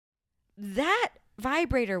that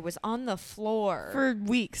vibrator was on the floor For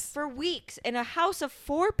weeks in a house of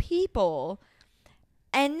 4 people,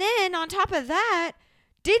 and then on top of that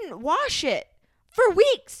didn't wash it for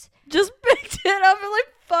weeks, just picked it up and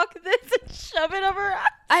like, fuck this, and shove it up her ass.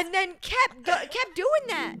 and then kept doing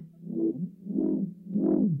that.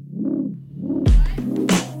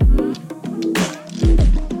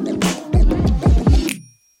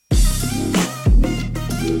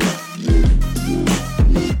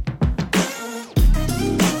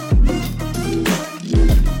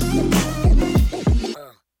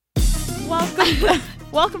 Welcome back,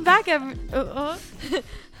 welcome back to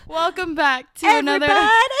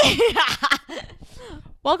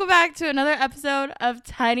welcome back to another episode of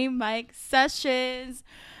Tiny Mike Sessions.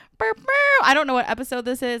 I don't know what episode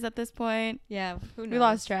this is at this point. Yeah, who knows? We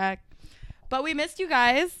lost track, but we missed you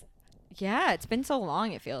guys. Yeah, it's been so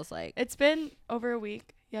long. It feels like It's been over a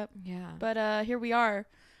week. Yep. Yeah, But here we are,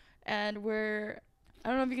 and I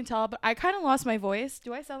don't know if you can tell, but I kind of lost my voice.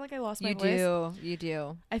 Do I sound like I lost my voice? You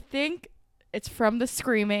do. I think it's from the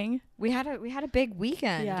screaming. We had a big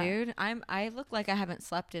weekend, Yeah. dude. I look like I haven't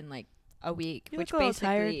slept in like a week, You which look a little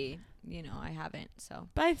basically, I haven't. So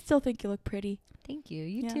But I still think you look pretty. thank you.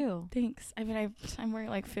 You Yeah, too. Thanks. I mean, I'm wearing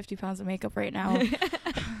like 50 pounds of makeup right now.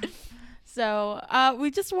 So we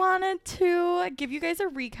just wanted to give you guys a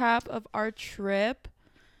recap of our trip.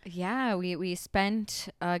 Yeah, we spent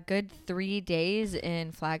a good 3 days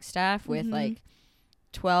in Flagstaff with like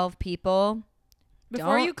 12 people.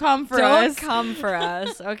 Before Don't- you come for Don't us, come for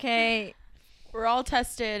us, okay? we're all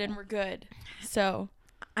tested and we're good. So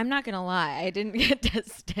I'm not gonna lie, I didn't get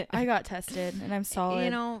tested. I got tested and I'm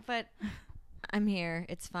solid. But I'm here.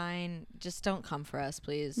 It's fine. Just don't come for us,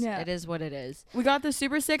 please. Yeah. It is what it is. We got the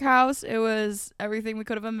super sick house. It was everything we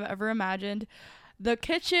could have ever imagined. The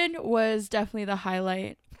kitchen was definitely the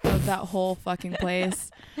highlight of that whole fucking place.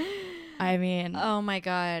 I mean, Oh my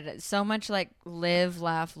god, so much like live,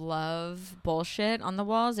 laugh, love bullshit on the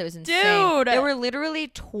walls. It was insane. Dude! There were literally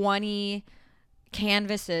 20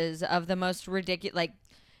 canvases of the most ridiculous. Like,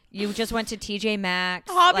 you just went to TJ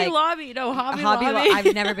Maxx, Hobby like, Lobby. No, Hobby Lobby.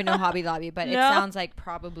 I've never been to Hobby Lobby, but it No. sounds like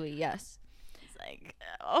probably yes. It's like,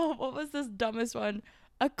 oh, what was this dumbest one?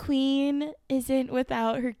 A queen isn't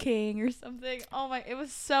without her king or something. Oh my, it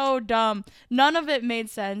was so dumb. None of it made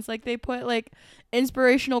sense. Like, they put like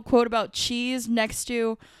inspirational quote about cheese next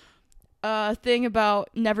to a thing about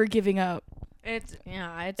never giving up. It's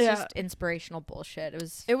Yeah. just inspirational bullshit.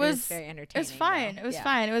 It was very entertaining. It was fine. though. It was Yeah.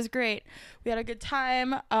 fine. It was great. We had a good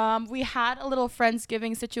time. We had a little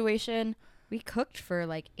Friendsgiving situation. We cooked for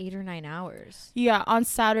like 8 or 9 hours. Yeah, on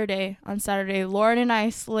Saturday, Lauren and I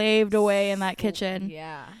slaved away in that kitchen.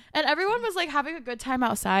 Yeah. And everyone was like having a good time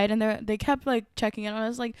outside, and they kept like checking in on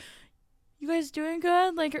us, like, "You guys doing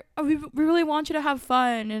good? Like, we really want you to have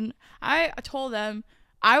fun." And I told them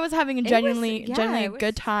I was having a genuinely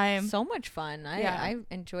good time. So much fun. I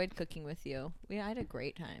enjoyed cooking with you. I had a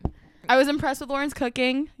great time. I was impressed with Lauren's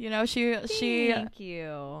cooking. She Thank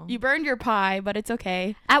you. you burned your pie, but it's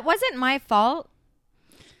okay. It wasn't my fault.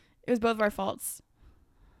 It was both of our faults.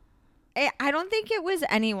 I don't think it was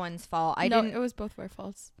anyone's fault. It was both of our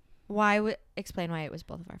faults. Explain why it was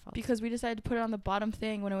both of our faults. Because we decided to put it on the bottom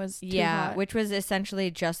thing when it was too hot. Which was essentially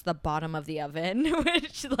just the bottom of the oven,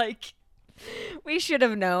 which like we should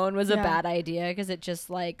have known was a bad idea because it just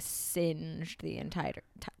like singed the entire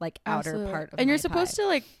outer part of and my you're supposed pie. to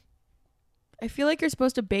like, I feel like you're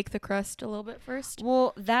supposed to bake the crust a little bit first.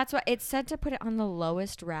 Well, that's why it said to put it on the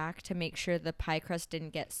lowest rack to make sure the pie crust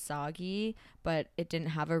didn't get soggy, but it didn't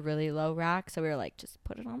have a really low rack. So we were like, just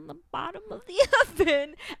put it on the bottom of the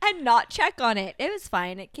oven and not check on it. It was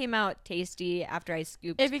fine. It came out tasty after I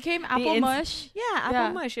scooped. It became apple mush. Yeah,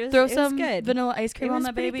 apple mush. It was, Throw it some was good. vanilla ice cream It on was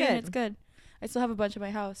that pretty baby, and good. it's good. I still have a bunch in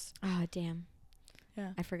my house. Oh, damn.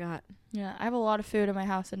 Yeah. I forgot. Yeah, I have a lot of food in my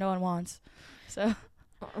house that no one wants. So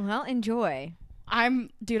Well, enjoy. I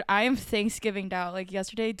am Thanksgiving out. Like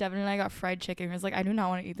yesterday, Devin and I got fried chicken. I was like, I do not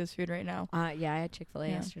want to eat this food right now. Yeah, I had Chick-fil-A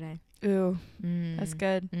yesterday. Ooh, that's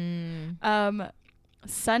good. Mm.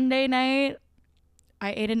 Sunday night,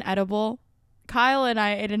 I ate an edible. Kyle and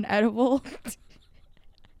I ate an edible.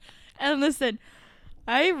 And listen,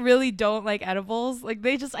 I really don't like edibles. Like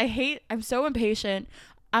I'm so impatient.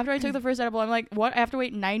 After I took the first edible, I'm like, what? I have to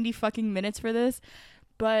wait 90 fucking minutes for this?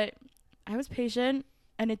 But I was patient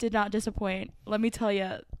and it did not disappoint. Let me tell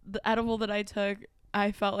you, the edible that I took,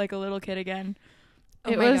 I felt like a little kid again.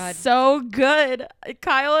 Oh it my was God. so good.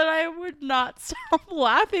 Kyle and I would not stop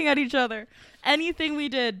laughing at each other. Anything we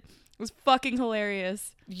did was fucking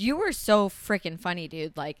hilarious. You were so freaking funny,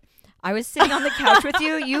 dude. Like, I was sitting on the couch with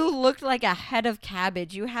you. You looked like a head of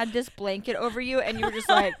cabbage. You had this blanket over you, and you were just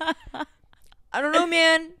like, I don't know,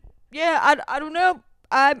 man. Yeah, I don't know.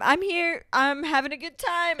 I'm here. I'm having a good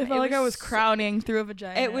time. It felt like I was crowning through a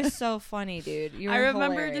vagina. It was so funny, dude. You were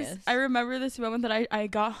hilarious. I remember this moment that I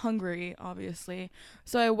got hungry, obviously.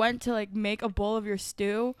 So I went to like make a bowl of your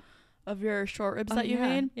stew, of your short ribs that you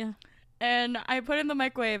made. Yeah. And I put it in the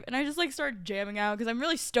microwave, and I just like started jamming out because I'm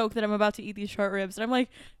really stoked that I'm about to eat these short ribs. And I'm like,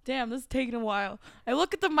 damn, this is taking a while. I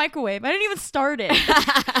look at the microwave. I didn't even start it.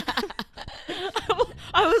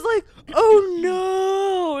 I was like, oh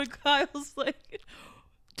no. And Kyle's like,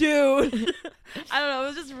 dude. I don't know. It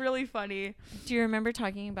was just really funny. Do you remember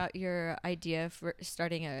talking about your idea for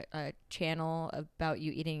starting a channel about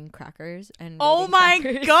you eating crackers? And oh my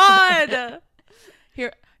crackers? God.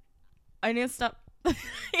 Here, I need to stop.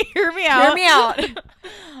 Hear me out. Hear me out.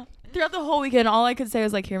 Throughout the whole weekend, all I could say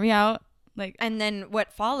was like, hear me out. Like, and then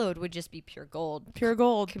what followed would just be pure gold. Pure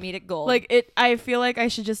gold. Comedic gold. Like I feel like I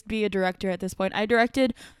should just be a director at this point. I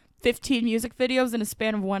directed 15 music videos in a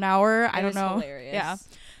span of 1 hour. I don't know. Hilarious. Yeah.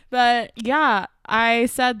 But yeah, I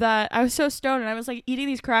said that I was so stoned and I was like eating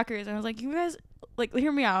these crackers and I was like, you guys, like,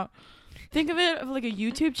 hear me out. Think of it of like a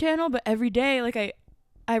YouTube channel, but every day, like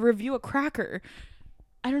I review a cracker.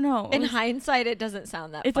 I don't know. In hindsight, it doesn't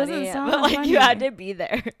sound that it funny. Doesn't sound but like funny. you had to be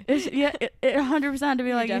there. It 100% had to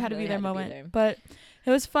be like you had to be there moment. But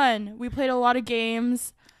it was fun. We played a lot of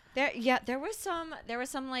games. There was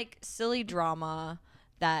some like silly drama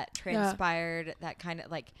that transpired that kind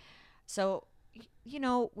of like, so you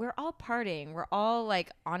know, we're all partying. We're all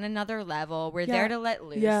like on another level. We're there to let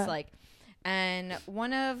loose. Yeah. Like, and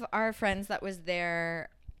one of our friends that was there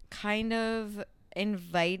kind of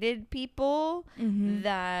invited people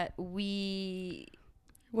that we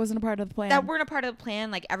wasn't a part of the plan. That weren't a part of the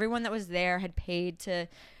plan. Like everyone that was there had paid to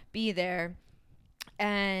be there.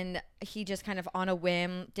 And he just kind of on a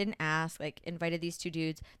whim, didn't ask, like invited these two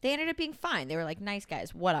dudes. They ended up being fine. They were like nice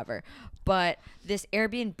guys, whatever. But this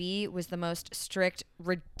Airbnb was the most strict,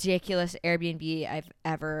 ridiculous Airbnb I've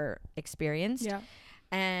ever experienced. Yeah.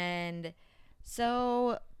 And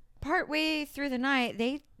so partway through the night,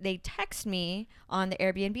 they text me on the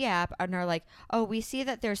Airbnb app and are like, oh, we see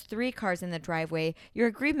that there's 3 cars in the driveway. Your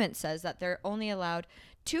agreement says that they're only allowed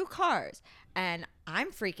 2 cars. And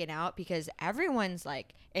I'm freaking out because everyone's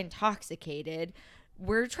like intoxicated.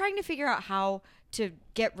 We're trying to figure out how to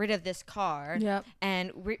get rid of this car. Yep.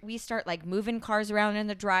 And we start like moving cars around in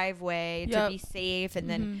the driveway to be safe. And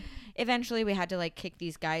then eventually we had to like kick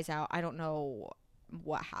these guys out. I don't know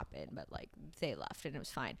what happened, but like they left and it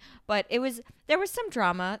was fine. But there was some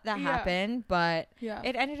drama that happened, but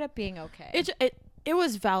it ended up being okay. It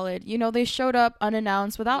was valid. You know, they showed up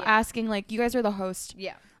unannounced without asking, like, you guys are the host.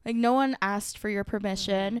 Yeah. Like, no one asked for your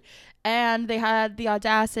permission, and they had the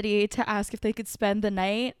audacity to ask if they could spend the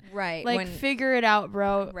night. Right. Like, figure it out,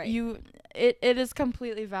 bro. Right. It is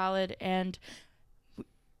completely valid, and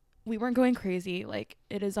we weren't going crazy. Like,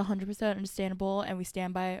 it is 100% understandable, and we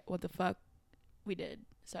stand by what the fuck we did.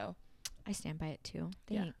 So I stand by it too.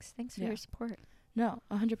 Thanks. Thanks for your support. No,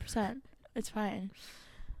 100%. It's fine.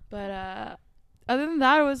 But other than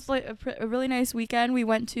that, it was like a really nice weekend. We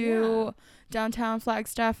went to downtown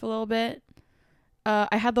Flagstaff a little bit.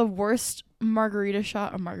 I had the worst tequila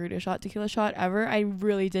shot ever. I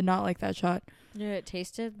really did not like that shot. Yeah, it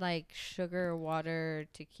tasted like sugar water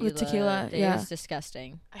tequila. With tequila, It was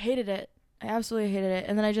disgusting. I hated it. I absolutely hated it.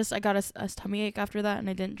 And then I got a tummy ache after that, and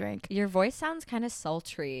I didn't drink. Your voice sounds kind of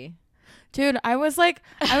sultry. Dude, I was like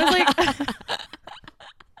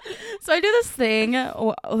so I do this thing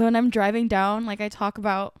when I'm driving down, like I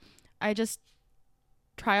just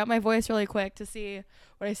try out my voice really quick to see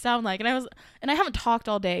what I sound like. And I haven't talked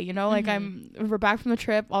all day, you know, like we're back from the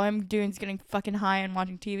trip. All I'm doing is getting fucking high and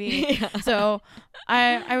watching TV. Yeah. So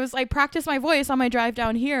I practiced my voice on my drive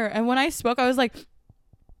down here. And when I spoke, I was like,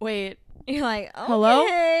 wait, you're like,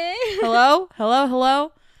 okay. hello.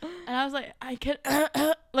 And I was like, I can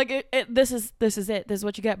like this is it. This is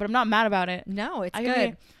what you get. But I'm not mad about it. No, it's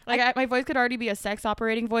good. My voice could already be a sex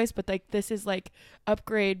operating voice, but like this is like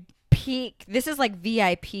upgrade peak. This is like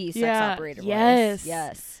VIP sex operator voice.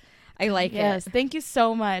 Yes. I like it. Yes. Thank you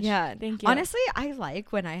so much. Yeah. Thank you. Honestly, I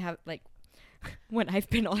like when I have like when I've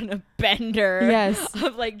been on a bender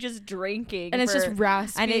of like just drinking and it's just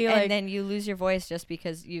raspy and then you lose your voice just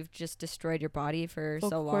because you've just destroyed your body for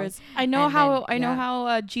so long. I know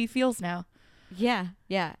how G feels now. Yeah.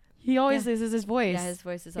 He always loses his voice. Yeah, his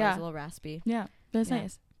voice is always a little raspy. Yeah. That's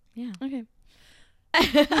nice. Yeah. Okay.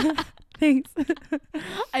 Thanks.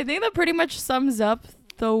 I think that pretty much sums up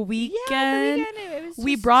the weekend. It was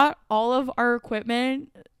We brought all of our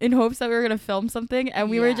equipment in hopes that we were going to film something.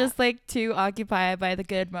 And we were just like too occupied by the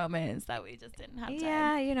good moments that we just didn't have time.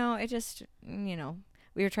 Yeah, it just, we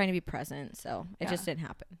were trying to be present. So it just didn't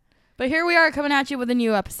happen. But here we are coming at you with a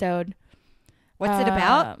new episode. What's it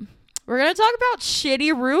about? We're going to talk about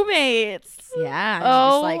shitty roommates. Yeah.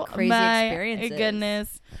 Just like crazy experiences. My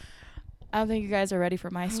goodness. I don't think you guys are ready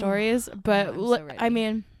for my stories, but I'm so ready. I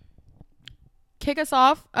mean, kick us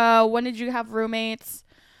off. When did you have roommates?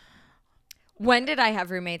 When did I have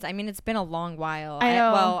roommates? I mean, it's been a long while. I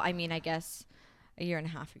know. I guess a year and a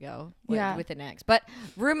half ago with an ex. But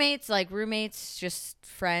roommates, just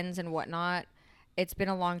friends and whatnot. It's been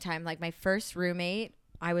a long time. Like my first roommate,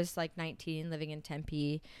 I was like 19, living in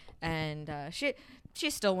Tempe, and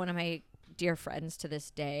she's still one of my dear friends to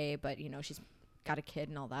this day. But she's got a kid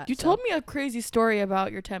and all that. You told me a crazy story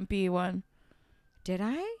about your Tempe one. Did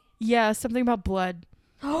I? Yeah, something about blood.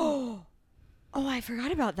 Oh, I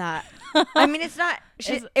forgot about that. I mean, it's not.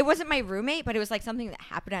 It wasn't my roommate, but it was like something that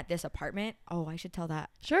happened at this apartment. Oh, I should tell that.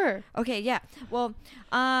 Sure. Okay, yeah. Well,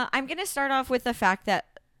 I'm gonna start off with the fact that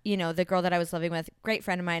the girl that I was living with, great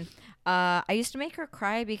friend of mine. I used to make her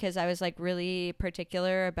cry because I was like really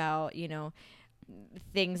particular about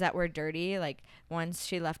things that were dirty. Like once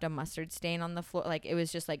she left a mustard stain on the floor, like it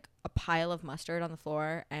was just like a pile of mustard on the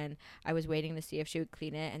floor, and I was waiting to see if she would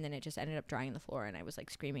clean it, and then it just ended up drying on the floor, and I was like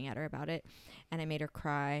screaming at her about it, and I made her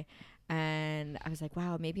cry, and I was like,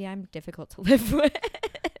 wow, maybe I'm difficult to live with.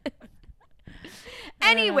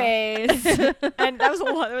 Anyways, and that was a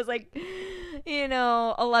lot. It was like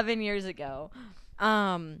 11 years ago.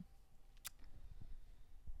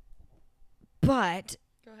 But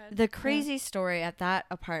the crazy story at that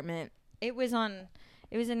apartment, it was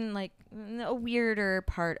in like a weirder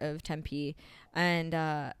part of Tempe,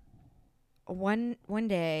 and one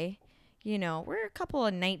day, we're a couple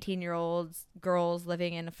of 19-year-olds girls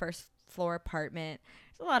living in a first floor apartment.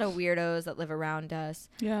 There's a lot of weirdos that live around us.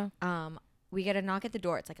 Yeah. We get a knock at the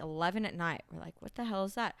door. It's like 11 at night. We're like, what the hell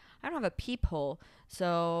is that? I don't have a peephole,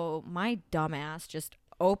 so my dumbass just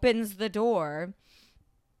opens the door.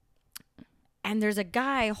 And there's a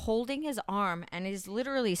guy holding his arm and is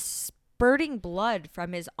literally spurting blood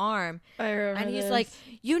from his arm. I remember and he's this. like,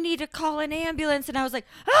 you need to call an ambulance. And I was like,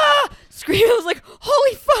 ah! Screaming. I was like,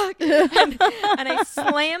 holy fuck. and I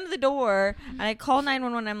slammed the door and I called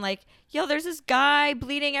 911. I'm like, yo, there's this guy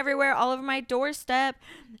bleeding everywhere all over my doorstep.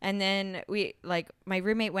 And then my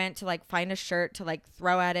roommate went to like find a shirt to like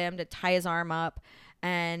throw at him to tie his arm up.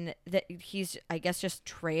 And that he's, I guess, just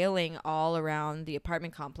trailing all around the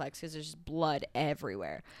apartment complex because there's just blood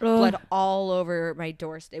everywhere. Ugh. Blood all over my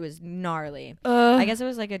doorstep. It was gnarly. Ugh. I guess it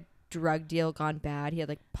was like a drug deal gone bad. He had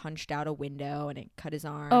like punched out a window and it cut his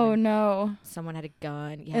arm. Oh, no. Someone had a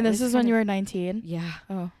gun. Yeah, and this is when you were 19? Yeah.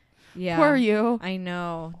 Oh. Yeah. Poor you. I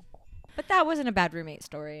know. But that wasn't a bad roommate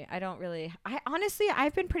story. Honestly,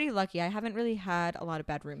 I've been pretty lucky. I haven't really had a lot of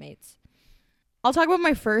bad roommates. I'll talk about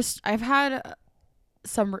my first. I've had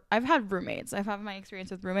roommates. I've had my experience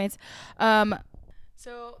with roommates.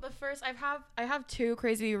 So the first I have two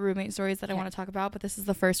crazy roommate stories that I want to talk about, but this is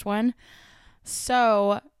the first one.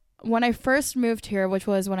 So when I first moved here, which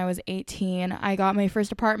was when I was 18, I got my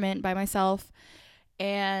first apartment by myself,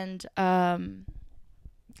 and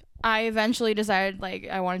I eventually decided like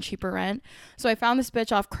I wanted cheaper rent. So I found this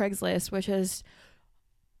bitch off Craigslist, which is,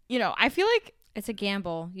 I feel like it's a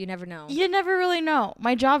gamble. You never know. You never really know.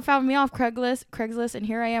 My job found me off Craigslist, and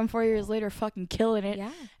here I am 4 years later fucking killing it.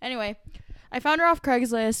 Yeah. Anyway, I found her off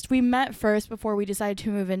Craigslist. We met first before we decided to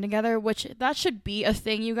move in together, which that should be a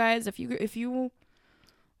thing, you guys. If you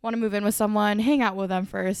want to move in with someone, hang out with them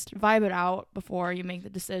first. Vibe it out before you make the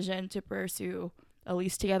decision to pursue a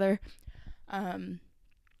lease together.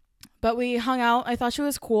 But we hung out. I thought she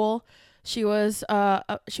was cool. She was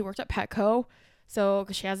she worked at Petco. So,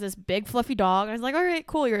 cause she has this big fluffy dog. I was like, all right,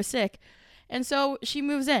 cool, you're sick. And so she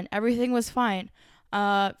moves in. Everything was fine.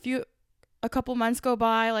 A couple months go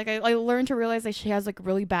by. Like I learned to realize like she has like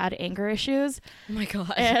really bad anger issues. Oh my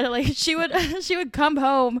God. And like she would come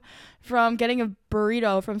home from getting a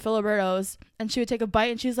burrito from Filiberto's, and she would take a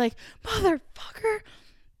bite and she's like, motherfucker,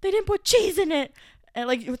 they didn't put cheese in it. And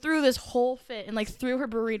like threw this whole fit and like threw her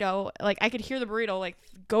burrito. Like I could hear the burrito like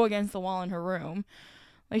go against the wall in her room.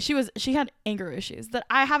 Like she had anger issues that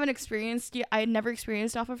I haven't experienced yet. I had never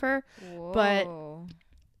experienced off of her. Whoa.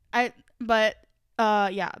 But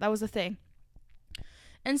yeah, that was the thing.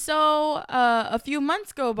 And so a few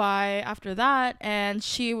months go by after that, and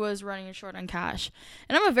she was running short on cash.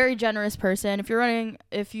 And I'm a very generous person.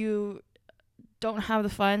 If you don't have the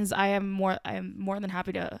funds, I am more than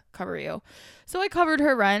happy to cover you. So I covered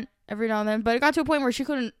her rent every now and then. But it got to a point where she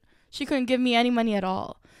couldn't give me any money at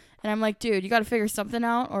all. And I'm like, dude, you got to figure something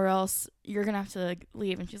out or else you're going to have to like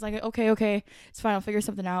leave. And she's like, okay, it's fine. I'll figure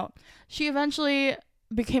something out. She eventually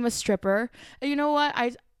became a stripper. And you know what?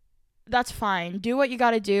 That's fine. Do what you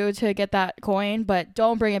got to do to get that coin, but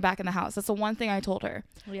don't bring it back in the house. That's the one thing I told her.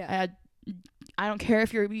 Yeah. I don't care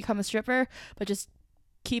if you become a stripper, but just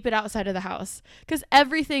keep it outside of the house. Because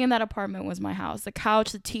everything in that apartment was my house. The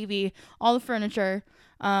couch, the TV, all the furniture.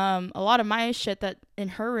 A lot of my shit that in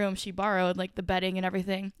her room she borrowed, like the bedding and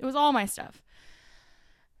everything. It was all my stuff.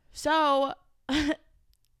 So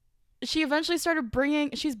she eventually started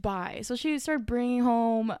she's bi. So she started bringing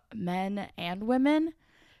home men and women.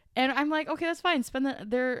 And I'm like, okay, that's fine.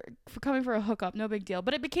 They're coming for a hookup. No big deal.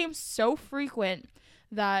 But it became so frequent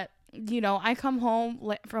that, you know, I come home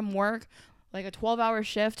from work, like a 12-hour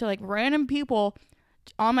shift, to like random people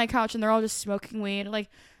on my couch and they're all just smoking weed, like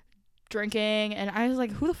drinking. And I was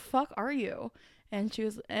like, who the fuck are you?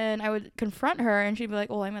 And I would confront her and she'd be like,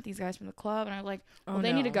 well, I met these guys from the club. And I was like, well,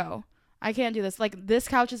 they need to go. I can't do this. Like, this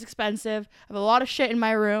couch is expensive. I have a lot of shit in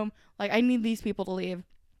my room. Like, I need these people to leave.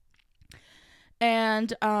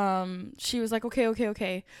 And she was like,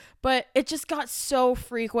 okay. But it just got so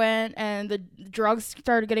frequent and the drugs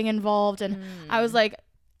started getting involved. And I was like,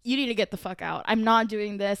 you need to get the fuck out. I'm not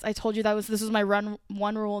doing this. I told you this was my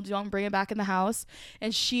one rule. Don't bring it back in the house.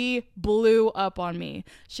 And she blew up on me.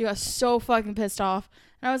 She got so fucking pissed off.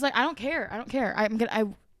 And I was like, I don't care.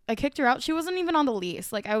 I kicked her out. She wasn't even on the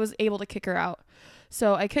lease. Like, I was able to kick her out.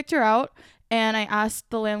 So I kicked her out. And I asked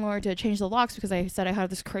the landlord to change the locks because I said I had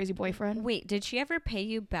this crazy boyfriend. Wait, did she ever pay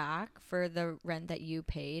you back for the rent that you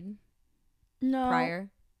paid? No. Prior?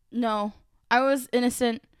 No. I was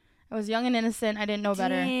innocent. I was young and innocent. I didn't know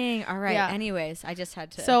better. Dang. All right. Yeah. Anyways, I just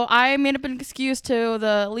had to. So I made up an excuse to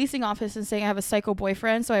the leasing office and saying I have a psycho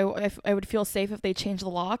boyfriend, so I would feel safe if they changed the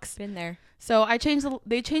locks. Been there. So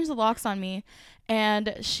they changed the locks on me, and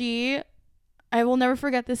I will never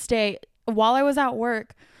forget this day. While I was at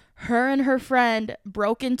work, her and her friend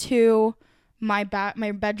broke into my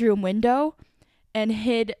bedroom window and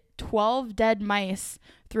hid 12 dead mice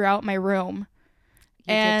throughout my room.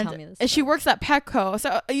 You did tell me this she works at Petco.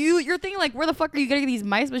 So you're thinking like, where the fuck are you getting these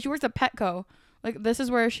mice? But she works at Petco. Like, this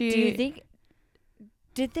is where she. Do you think?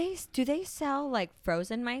 Do they sell like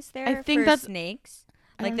frozen mice there? I think for that's snakes,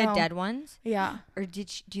 like the dead ones. Yeah. Or do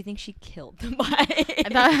you think she killed the mice?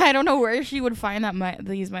 I don't know where she would find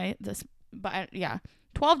these mice. Yeah.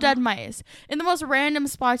 12 dead mice in the most random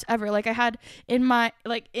spots ever. Like, I had in my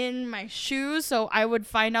shoes, so I would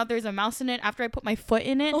find out there's a mouse in it after I put my foot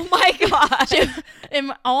in it. Oh my god.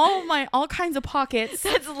 In all kinds of pockets.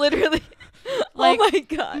 That's literally like, oh my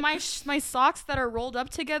god. My socks that are rolled up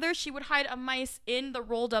together, she would hide a mice in the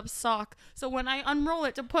rolled up sock. So when I unroll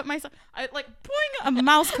it to put my I like, boing, a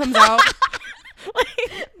mouse comes out.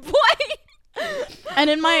 Like, boing. And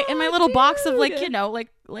in my little box of like, you know, like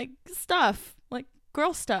stuff, like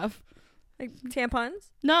girl stuff, like tampons.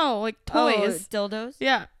 No, like toys, dildos.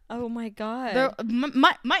 Yeah. Oh my god. They're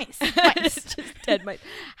mice. Just dead mice.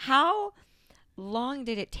 How long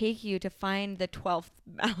did it take you to find the 12th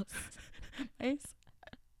mouse? Mice.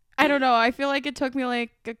 I don't know. I feel like it took me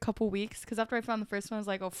like a couple weeks because after I found the first one, I was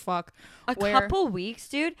like, oh fuck. Couple weeks,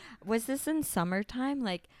 dude? Was this in summertime?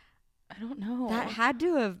 Like, I don't know. That had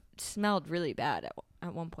to have smelled really bad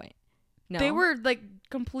at one point. No, they were like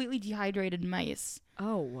completely dehydrated mice.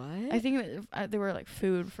 Oh, what? I think they were like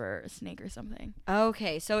food for a snake or something.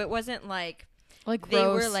 Okay, so it wasn't like gross. They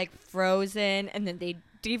were like frozen and then they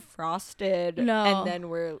defrosted. No, and then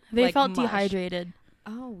were they like, felt mush. dehydrated.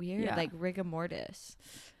 Oh, weird. Yeah. Like rigor mortis.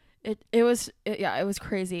 It was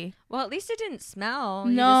crazy. Well, at least it didn't smell.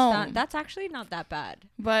 No, that's actually not that bad.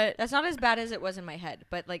 But that's not as bad as it was in my head.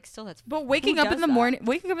 But like, still, that's. But waking up in the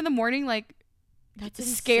morning, like, that's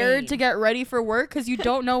scared insane. to get ready for work because you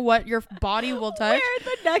don't know what your body will touch. Where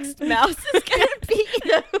the next mouse is gonna be.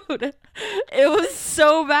 Dude, it was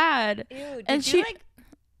so bad. Ew, and she,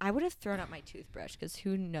 I would have thrown up my toothbrush because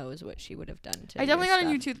who knows what she would have done to. I definitely got a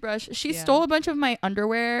new toothbrush. She stole a bunch of my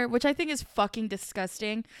underwear, which I think is fucking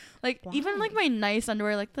disgusting. Like, even like my nice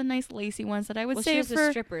underwear, like the nice lacy ones that I would save for. She was a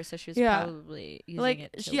stripper, so she was probably using like,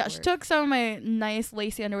 it. She took some of my nice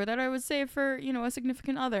lacy underwear that I would save for, you know, a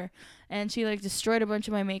significant other, and she like destroyed a bunch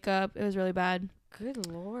of my makeup. It was really bad. Good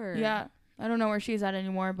lord. Yeah, I don't know where she's at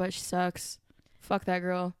anymore, but she sucks. Fuck that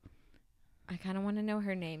girl. I kind of want to know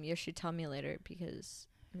her name. You should tell me later because.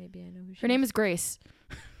 Maybe I know who she is. Her name is Grace.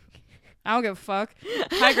 I don't give a fuck.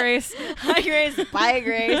 Hi, Grace. Hi, Grace. Bye,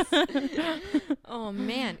 Grace. Oh,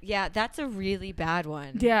 man. Yeah, that's a really bad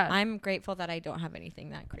one. Yeah. I'm grateful that I don't have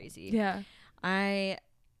anything that crazy. Yeah.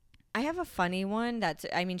 I have a funny one that's,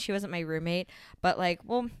 I mean, she wasn't my roommate, but like,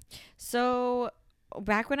 well, so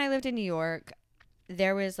back when I lived in New York,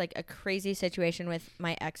 there was like a crazy situation with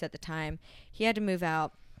my ex at the time. He had to move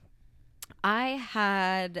out. I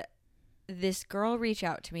had this girl reach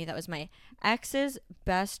out to me that was my ex's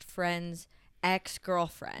best friend's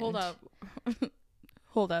ex-girlfriend. Hold up.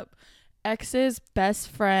 Hold up. Ex's best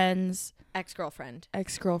friend's Ex-girlfriend.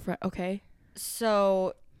 ex-girlfriend. Okay.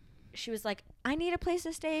 So she was like, I need a place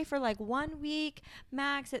to stay for like 1 week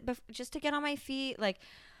max just to get on my feet. Like,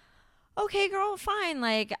 okay, girl, fine.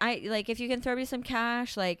 Like, if you can throw me some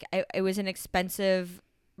cash, like it was an expensive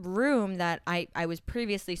room that I was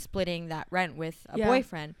previously splitting that rent with a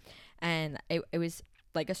boyfriend. And it was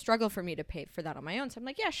like a struggle for me to pay for that on my own. So I'm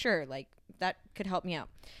like, yeah, sure. Like that could help me out.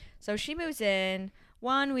 So she moves in.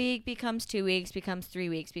 1 week becomes 2 weeks, becomes 3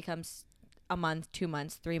 weeks, becomes a month, 2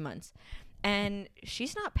 months, 3 months. And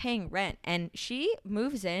she's not paying rent. And she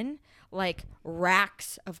moves in like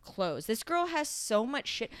racks of clothes. This girl has so much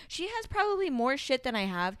shit. She has probably more shit than I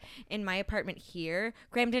have in my apartment here,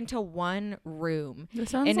 crammed into one room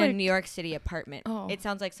in a New York City apartment. Oh. It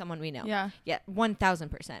sounds like someone we know. Yeah. Yeah,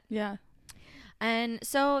 1,000%. Yeah. And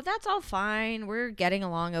so that's all fine. We're getting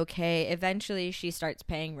along okay. Eventually she starts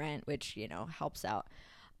paying rent, which, you know, helps out.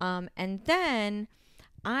 And then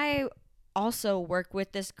I also work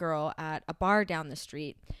with this girl at a bar down the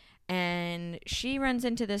street, and she runs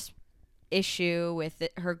into this issue with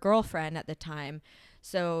her girlfriend at the time.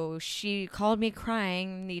 So she called me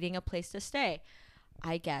crying, needing a place to stay.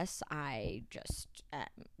 I guess I just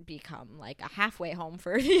become like a halfway home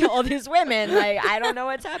for all these women. Like, I don't know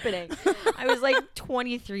what's happening. I was like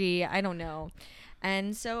 23. I don't know.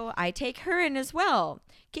 And so I take her in as well.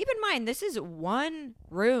 Keep in mind, this is one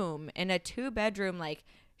room in a 2-bedroom, like,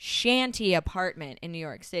 shanty apartment in New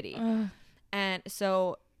York City. And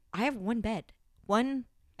so I have one bed.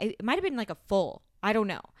 It might have been like a full. I don't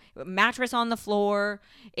know. Mattress on the floor.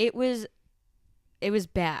 It was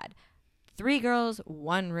bad. 3 girls,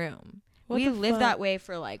 1 room. We lived that way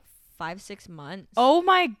for like 5-6 months. Oh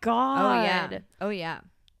my God. Oh yeah.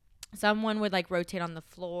 Someone would like rotate on the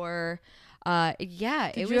floor.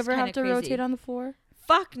 Yeah. Did you ever have to rotate on the floor?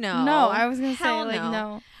 Fuck no. No, I was gonna say Hell like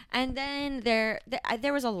no. And then there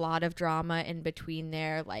was a lot of drama in between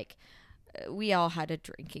there. Like, we all had a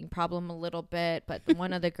drinking problem a little bit, but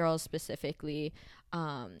one of the girls specifically,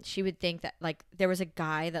 she would think that like there was a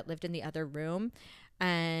guy that lived in the other room.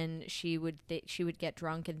 And she would get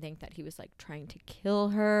drunk and think that he was like trying to kill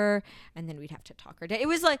her, and then we'd have to talk her down. It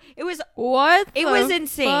was What? It was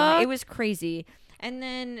insane. Fuck? It was crazy. And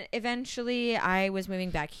then eventually I was moving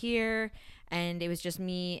back here, and it was just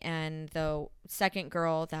me and the second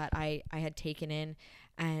girl that I had taken in,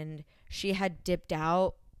 and she had dipped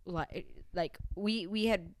out. Like we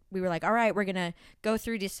were like, all right, we're gonna go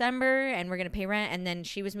through December and we're gonna pay rent. And then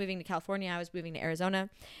she was moving to California, I was moving to Arizona,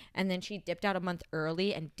 and then she dipped out a month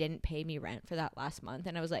early and didn't pay me rent for that last month.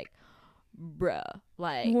 And I was like, bruh,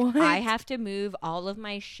 like, what? I have to move all of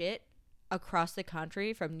my shit across the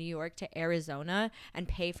country from New York to Arizona and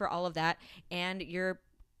pay for all of that, and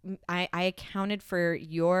I accounted for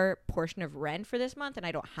your portion of rent for this month and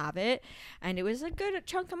I don't have it. And it was a good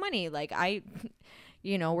chunk of money. Like, I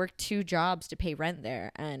worked 2 jobs to pay rent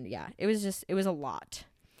there. And yeah, it was a lot.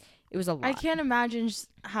 It was a lot. I can't imagine just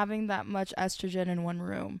having that much estrogen in one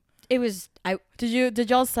room. Did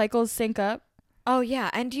y'all cycles sync up? Oh yeah.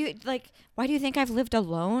 And why do you think I've lived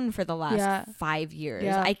alone for the last 5 years?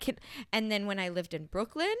 Yeah. And then when I lived in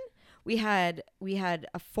Brooklyn, we had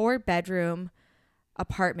a 4-bedroom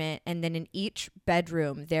apartment, and then in each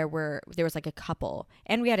bedroom there was like a couple,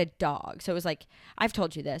 and we had a dog. So it was like, I've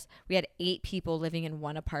told you this, we had 8 people living in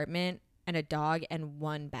one apartment and a dog and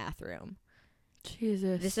 1 bathroom.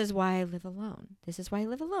 Jesus. This is why I live alone.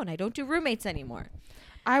 I don't do roommates anymore.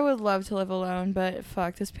 I would love to live alone, but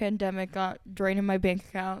fuck, this pandemic got draining my bank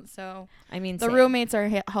account. So I mean, the roommates are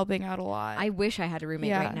helping out a lot. I wish I had a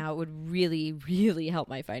roommate right now. It would really, really help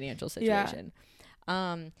my financial situation.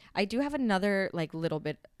 I do have another like little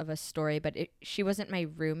bit of a story, but she wasn't my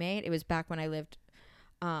roommate. It was back when I lived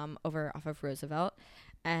over off of Roosevelt,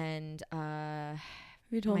 and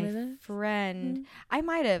you told my me this? friend, Mm-hmm. I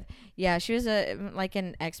might have, yeah, she was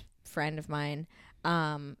an ex friend of mine.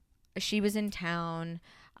 She was in town.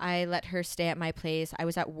 I let her stay at my place. I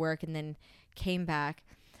was at work and then came back.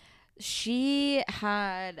 She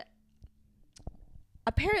had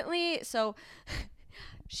apparently so.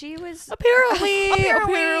 She was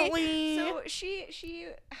apparently. So she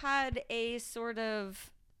had a sort of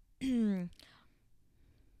I'm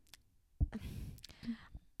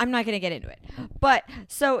not going to get into it. But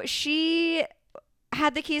so she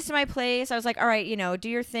had the keys to my place. I was like, all right, do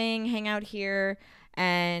your thing, hang out here,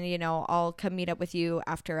 and, I'll come meet up with you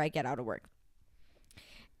after I get out of work.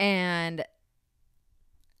 And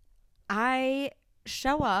I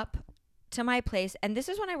show up to my place, and this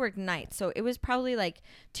is when I worked nights. So it was probably like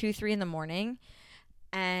 2, 3 in the morning.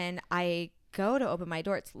 And I go to open my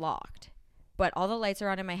door. It's locked. But all the lights are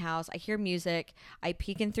on in my house. I hear music. I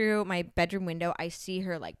peek in through my bedroom window. I see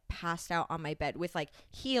her like passed out on my bed with like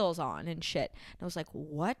heels on and shit. And I was like,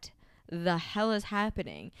 what the hell is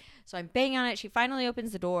happening? So I'm banging on it. She finally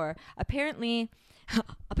opens the door. Apparently,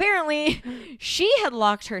 she had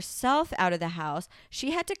locked herself out of the house.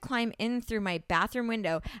 She had to climb in through my bathroom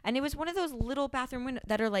window. And it was one of those little bathroom windows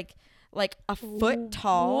that are like a foot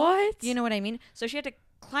tall. What? You know what I mean? So she had to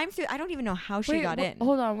climb through. I don't even know how she got in.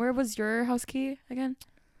 Hold on. Where was your house key again?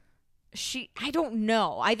 I don't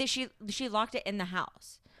know. I think she locked it in the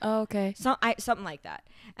house. Oh, okay. Something like that.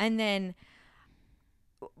 And then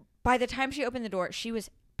by the time she opened the door, she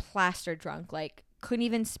was plastered drunk. Like, couldn't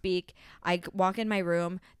even speak. I walk in my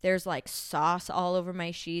room. There's like sauce all over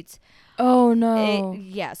my sheets. Oh no.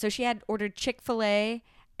 Yeah. So she had ordered Chick-fil-A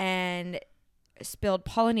and spilled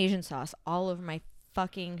Polynesian sauce all over my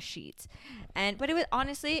fucking sheets. But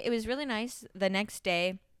it was really nice. The next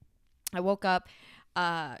day I woke up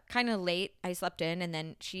kind of late. I slept in, and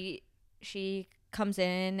then she comes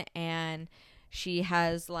in and she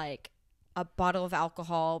has like a bottle of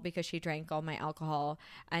alcohol because she drank all my alcohol,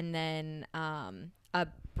 and then a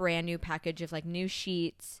brand new package of like new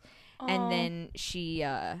sheets. Aww. And then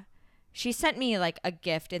she sent me like a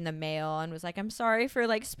gift in the mail and was like, I'm sorry for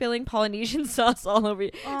like spilling Polynesian sauce all over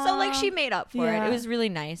you. Aww. So like she made up for it. It was really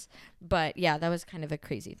nice. But yeah, that was kind of a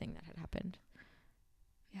crazy thing that had happened.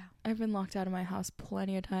 Yeah. I've been locked out of my house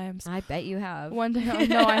plenty of times. I bet you have. One time.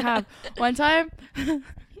 No, I have. One time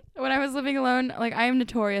when I was living alone, like I am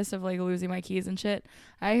notorious of like losing my keys and shit.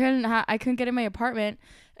 I couldn't get in my apartment.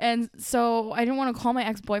 And so I didn't want to call my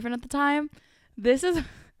ex-boyfriend at the time.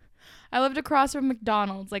 I lived across from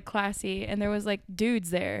McDonald's, like classy, and there was like dudes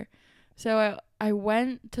there. So I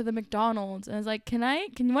went to the McDonald's and I was like, can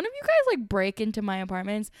one of you guys like break into my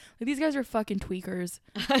apartments? Like these guys are fucking tweakers.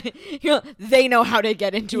 They know how to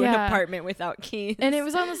get into an apartment without keys. And it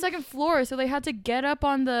was on the second floor, so they had to get up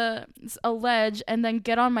on a ledge and then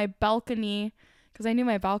get on my balcony because I knew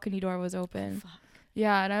my balcony door was open. Fuck.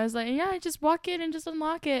 Yeah, and I was like, yeah, just walk in and just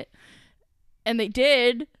unlock it. And they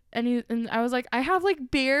did. And I was like, I have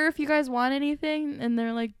like beer if you guys want anything. And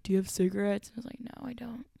they're like, do you have cigarettes? And I was like, no, I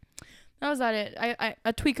don't. That was it.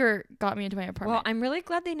 A tweaker got me into my apartment. Well, I'm really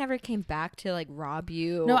glad they never came back to like rob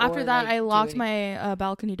you. No, after that, I locked my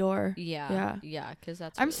balcony door. Yeah. Because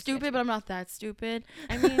that's. I'm really stupid, sketchy. But I'm not that stupid.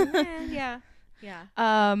 I mean, yeah.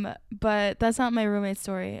 But that's not my roommate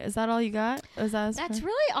story. Is that all you got? That's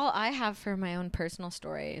really all I have for my own personal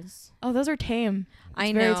stories. Oh, those are tame.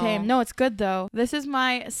 It's very tame. No, it's good though. This is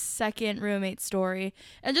my second roommate story.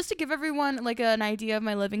 And just to give everyone like an idea of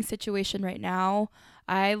my living situation right now,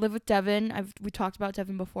 I live with Devin. We talked about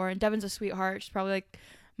Devin before, and Devin's a sweetheart. She's probably like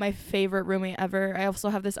my favorite roommate ever. I also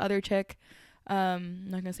have this other chick. I'm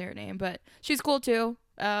not gonna say her name, but she's cool too.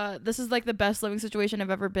 This is like the best living situation I've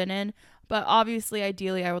ever been in. But obviously,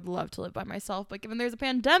 ideally, I would love to live by myself. But given there's a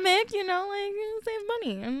pandemic, save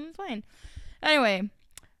money and it's fine. Anyway, I'm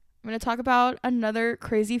going to talk about another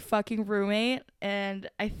crazy fucking roommate. And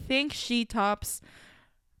I think she tops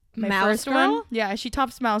my first one. Yeah, she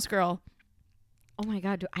tops Mouse Girl. Oh my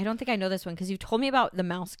God. I don't think I know this one because you told me about the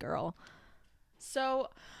Mouse Girl. So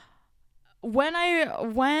when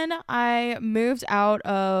I moved out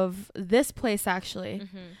of this place, actually,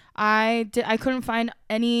 I couldn't find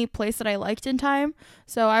any place that I liked in time.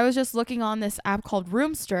 So I was just looking on this app called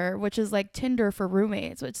Roomster, which is like Tinder for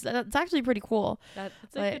roommates, which that's actually pretty cool. That's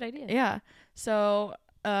a good idea. Yeah. So,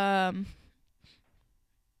 everyone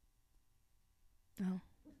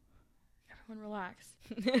relax.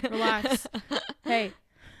 Relax. Hey.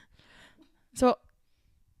 So,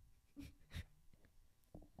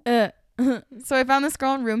 so I found this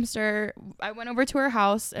girl in Roomster. I went over to her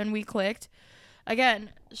house and we clicked.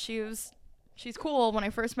 Again, she's cool when I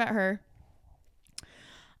first met her.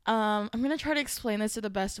 I'm going to try to explain this to the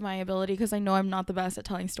best of my ability because I know I'm not the best at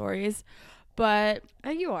telling stories. But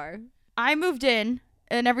you are. I moved in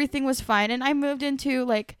and everything was fine. And I moved into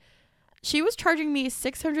like, she was charging me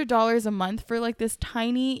 $600 a month for like this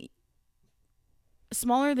tiny,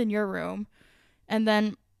 smaller than your room. And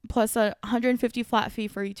then plus a $150 flat fee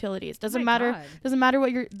for utilities. Doesn't matter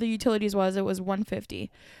what the utilities was. It was $150.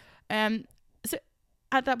 So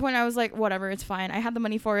at that point I was like, whatever, it's fine. I had the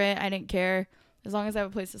money for it. I didn't care as long as I have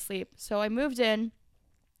a place to sleep. So I moved in,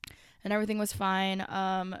 and everything was fine.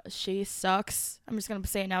 She sucks. I'm just gonna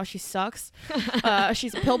say it now. She sucks.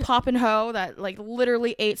 She's a pill popping hoe that like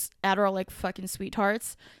literally ate Adderall like fucking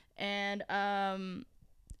sweethearts, and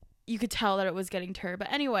you could tell that it was getting to her.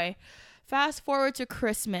 But anyway, fast forward to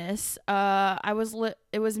Christmas.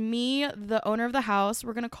 It was me, the owner of the house.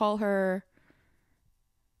 We're gonna call her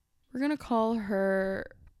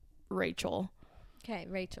Rachel. Okay,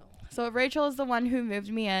 Rachel. So Rachel is the one who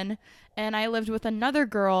moved me in, and I lived with another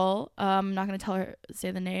girl. I'm not gonna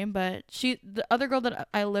say the name, but the other girl that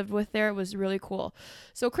I lived with there was really cool.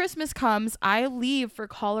 So Christmas comes, I leave for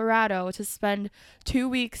Colorado to spend 2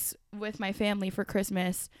 weeks with my family for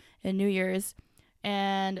Christmas and New Year's,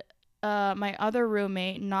 and my other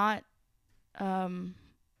roommate, not what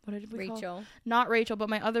did we call Rachel. Not Rachel, but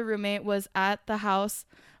my other roommate was at the house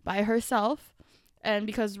by herself, and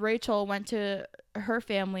because Rachel went to her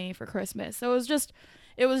family for Christmas, so it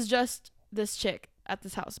was just this chick at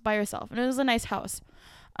this house by herself, and it was a nice house.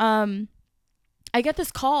 I get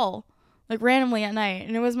this call like randomly at night,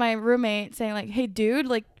 and it was my roommate saying like, "Hey dude,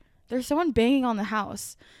 like there's someone banging on the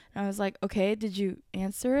house." And I was like, "Okay, did you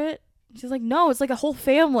answer it?" She's like, "No, it's like a whole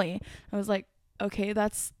family." I was like, "Okay,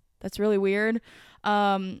 that's really weird."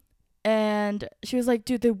 And she was like,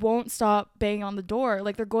 "Dude, they won't stop banging on the door.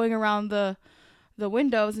 Like they're going around the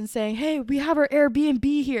windows and saying, 'Hey, we have our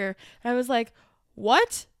Airbnb here.'" And I was like,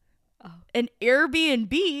 "What? Oh. An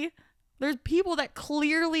Airbnb? There's people that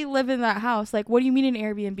clearly live in that house. Like, what do you mean an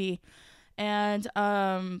Airbnb?" And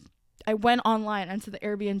I went online onto the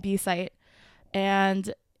Airbnb site,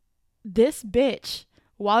 and this bitch,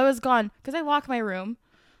 while I was gone, because I locked my room,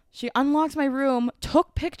 she unlocked my room,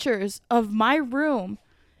 took pictures of my room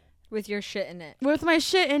With your shit in it. with my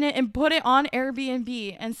shit in it, and put it on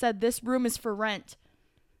Airbnb and said, "This room is for rent."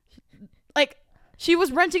 Like, she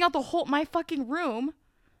was renting out my fucking room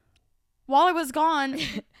while I was gone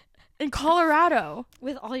in Colorado.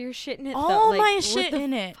 With all your shit in it. All my shit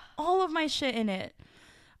in it. All of my shit in it.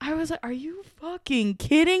 I was like, "Are you fucking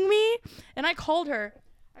kidding me?" And I called her,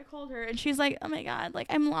 and she's like, "Oh my God, like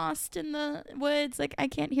I'm lost in the woods. Like I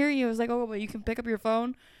can't hear you." I was like, "Oh, but you can pick up your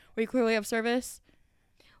phone where you clearly have service."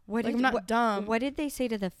 I'm not dumb. What did they say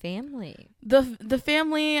to the family? The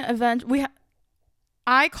family event,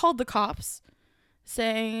 I called the cops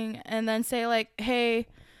and then say like, "Hey,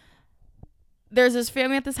 there's this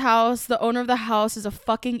family at this house. The owner of the house is a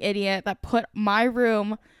fucking idiot that put my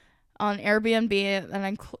room on Airbnb,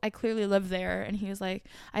 and I clearly live there." And he was like,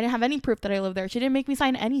 "I didn't have any proof that I live there. She didn't make me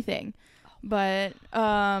sign anything." But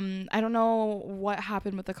I don't know what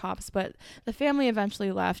happened with the cops, but the family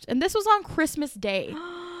eventually left, and this was on Christmas Day.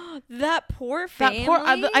 That poor family.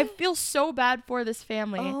 I feel so bad for this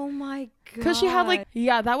family. Oh my God. Because she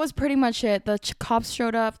had that was pretty much it. The cops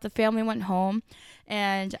showed up, the family went home,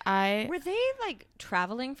 and Were they like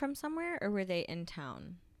traveling from somewhere, or were they in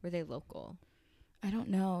town? Were they local? I don't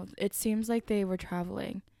know. It seems like they were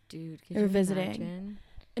traveling. Dude, they were visiting. Imagine?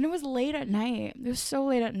 And it was late at night. It was so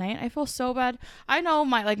late at night. I feel so bad. I know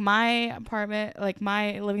my apartment, like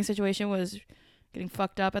my living situation was getting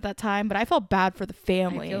fucked up at that time, but I felt bad for the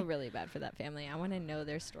family. I feel really bad for that family. I want to know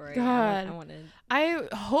their story. God. I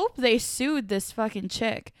hope they sued this fucking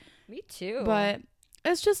chick. Me too. But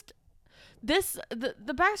it's just the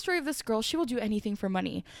backstory of this girl. She will do anything for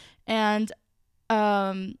money, and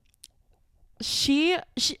she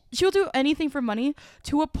will do anything for money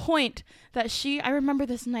to a point that I remember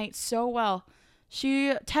this night so well.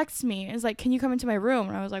 She texts me and is like, "Can you come into my room?"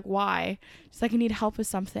 And I was like, "Why?" She's like, "I need help with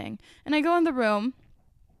something." And I go in the room.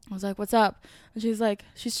 I was like, "What's up?" And she's like,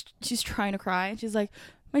 she's trying to cry. And she's like,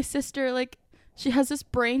 "My sister, like, she has this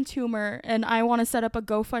brain tumor, and I want to set up a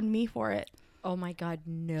GoFundMe for it." Oh my God,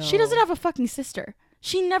 no. She doesn't have a fucking sister.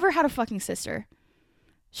 She never had a fucking sister.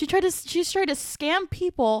 She's tried to scam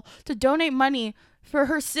people to donate money for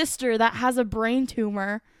her sister that has a brain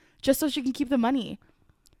tumor just so she can keep the money.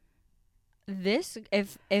 This,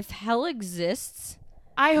 if hell exists,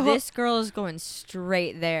 This girl is going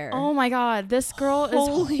straight there. Oh my God, this girl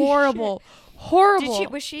Holy is horrible. Shit. Horrible.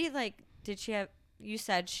 Did she have, you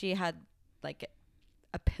said she had like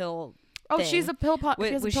a pill thing. She's a pill pop.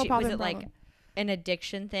 Was it like an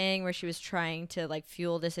addiction thing where she was trying to like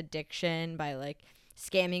fuel this addiction by like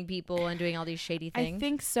scamming people and doing all these shady things? I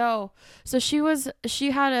think so. So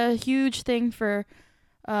she had a huge thing for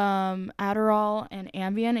Adderall and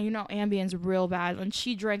Ambien, and Ambien's real bad, and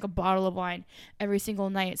she drank a bottle of wine every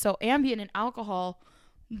single night. So Ambien and alcohol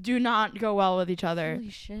do not go well with each other.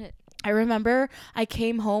 Holy shit. I remember I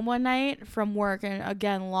came home one night from work, and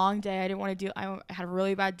again, long day. I had a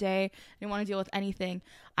really bad day. I didn't want to deal with anything.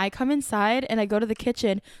 I come inside and I go to the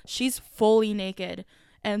kitchen. She's fully naked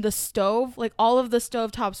and the stove, like all of the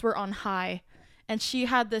stove tops were on high. And she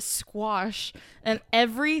had this squash, and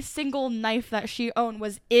every single knife that she owned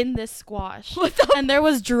was in this squash. And there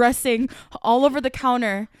was dressing all over the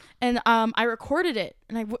counter. And I recorded it,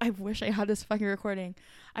 and I wish I had this fucking recording.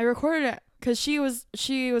 I recorded it because she was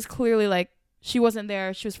clearly like, she wasn't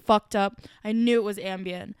there. She was fucked up. I knew it was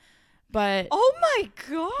Ambien. But oh my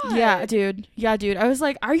god. Yeah, dude. I was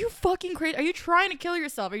like, are you fucking crazy? Are you trying to kill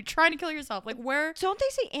yourself? Like, where? Don't they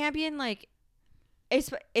say Ambien, like,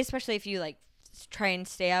 especially if you like try and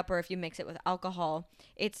stay up, or if you mix it with alcohol,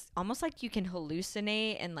 it's almost like you can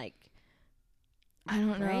hallucinate and like, I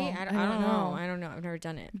don't know. Right? I don't know. I've never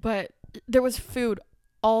done it. But there was food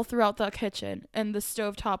all throughout the kitchen, and the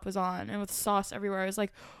stovetop was on, and with sauce everywhere. I was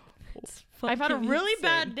like, I've had a really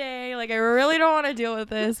bad day. Like, I really don't want to deal with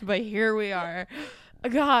this, but here we are.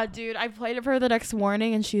 God, dude, I played it for her the next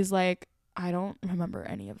morning, and she's like, I don't remember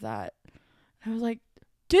any of that. I was like,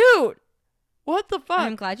 dude, what the fuck?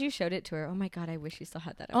 I'm glad you showed it to her. Oh my god, I wish you still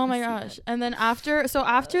had that. Oh my gosh. And then after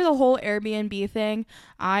the whole Airbnb thing,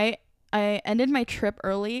 I ended my trip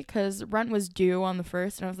early because rent was due on the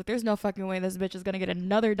 1st, and I was like, there's no fucking way this bitch is gonna get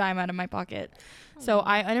another dime out of my pocket. So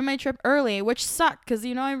I ended my trip early, which sucked because,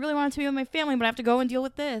 you know, I really wanted to be with my family, but I have to go and deal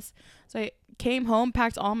with this. So I came home,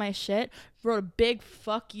 packed all my shit, wrote a big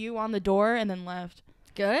fuck you on the door, and then left.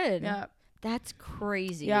 Good. Yeah. That's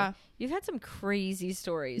crazy. Yeah. You've had some crazy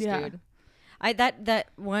stories, Yeah. dude. That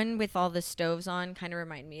one with all the stoves on kind of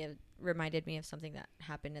reminded me of something that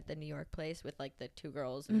happened at the New York place with like the 2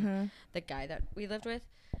 girls and the guy that we lived with.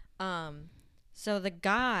 So the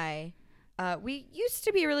guy, we used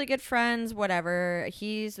to be really good friends, whatever.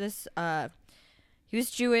 He was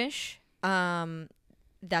Jewish.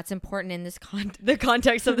 That's important in this the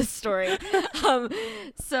context of the story.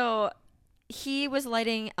 So he was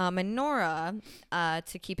lighting a menorah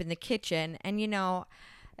to keep in the kitchen, and you know,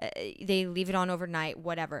 they leave it on overnight,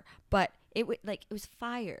 whatever. But it was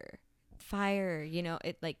fire, you know,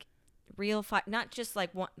 it like real fire, not just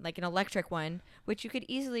like one, like an electric one, which you could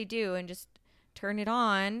easily do and just turn it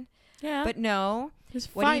on. Yeah. But no, it was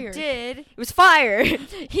what fire. he did, it was fire.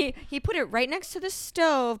 he put it right next to the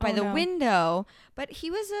stove by the window, but he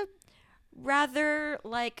was a rather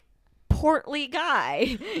like portly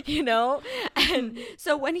guy, you know? And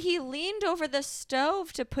so when he leaned over the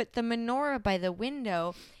stove to put the menorah by the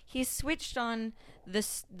window, he switched on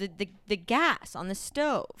the gas on the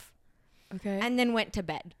stove. Okay. And then went to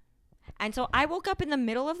bed. And so I woke up in the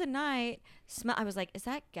middle of the night. I was like, is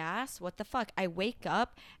that gas? What the fuck? I wake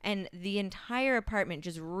up and the entire apartment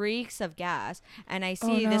just reeks of gas. And I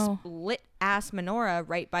see this lit ass menorah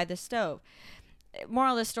right by the stove.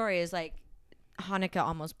 Moral of the story is like, Hanukkah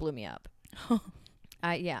almost blew me up.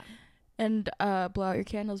 Yeah. And blow out your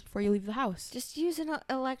candles before you leave the house. Just use an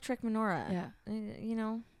electric menorah. Yeah. You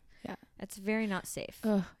know? Yeah. It's very not safe.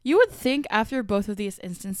 You would think after both of these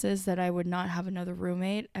instances that I would not have another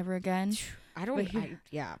roommate ever again.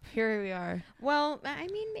 Yeah. Here we are. Well, I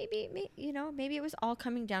mean, maybe it was all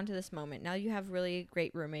coming down to this moment. Now you have really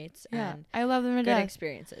great roommates. Yeah. And I love them to good death.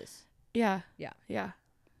 experiences. Yeah. Yeah. Yeah.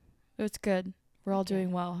 It's good. We're all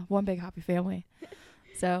doing well. One big happy family.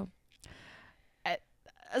 So,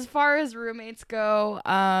 as far as roommates go,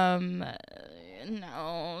 no,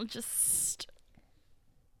 just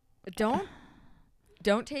don't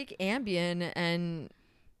take Ambien and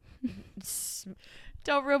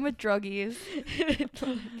don't room with druggies.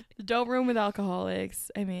 Don't room with alcoholics.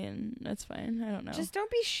 I mean, that's fine. I don't know. Just don't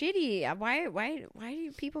be shitty. Why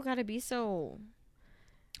do people gotta be so?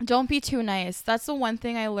 Don't be too nice. That's the one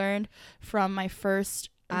thing I learned from my first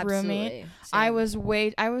roommate. I was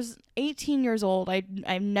 18 years old.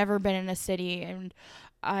 I've never been in a city, and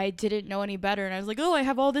I didn't know any better. And I was like, oh, I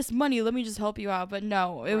have all this money. Let me just help you out. But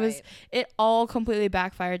no, it all completely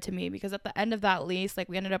backfired to me, because at the end of that lease, like,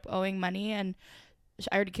 we ended up owing money, and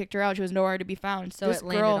I already kicked her out. She was nowhere to be found. So it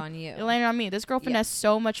landed on you. It landed on me. This girl finessed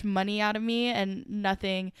so much money out of me, and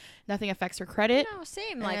nothing affects her credit. No,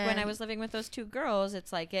 same. Like, when I was living with those 2 girls,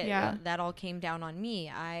 it's like that all came down on me.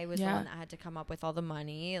 I was the one that had to come up with all the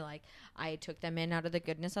money. Like, I took them in out of the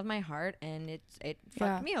goodness of my heart, and it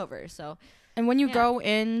fucked me over. So. And when you go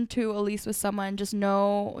into a lease with someone, just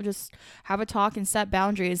have a talk and set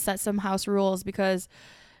boundaries, set some house rules, because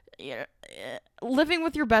living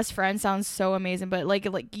with your best friend sounds so amazing, but like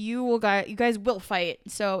you guys will fight.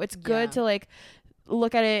 So it's good to like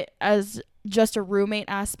look at it as just a roommate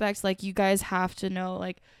aspect. Like, you guys have to know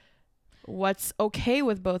like what's okay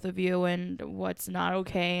with both of you and what's not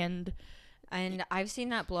okay. And I've seen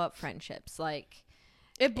that blow up friendships. Like,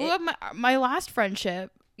 it blew up my last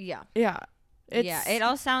friendship. Yeah. Yeah. It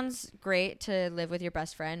all sounds great to live with your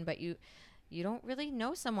best friend, but you you don't really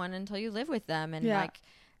know someone until you live with them. And Yeah. like,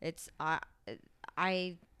 it's,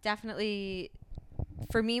 I definitely,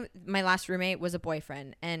 for me, my last roommate was a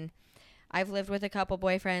boyfriend, and I've lived with a couple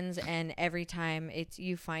boyfriends, and every time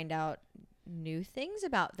you find out new things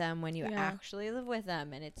about them when you actually live with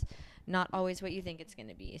them, and it's not always what you think it's going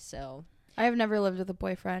to be. So I have never lived with a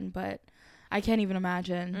boyfriend, but I can't even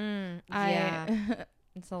imagine.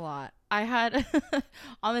 It's a lot. I had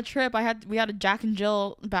on the trip, we had a Jack and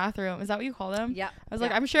Jill bathroom. Is that what you call them? Yeah. I was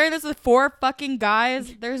like, I'm sharing this with 4 fucking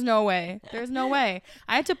guys. There's no way. There's no way.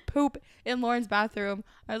 I had to poop in Lauren's bathroom.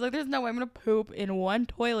 I was like, there's no way I'm going to poop in one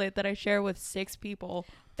toilet that I share with 6 people.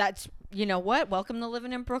 That's, you know what? Welcome to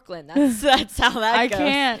living in Brooklyn. That's how that goes.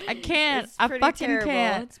 I can't. I fucking terrible.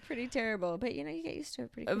 can't. It's pretty terrible. But, you know, you get used to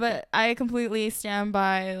it pretty quick. But I completely stand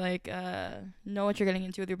by, like, know what you're getting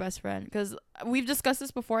into with your best friend. Because we've discussed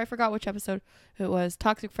this before. I forgot which episode it was.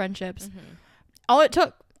 Toxic friendships. All it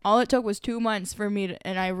took was 2 months for me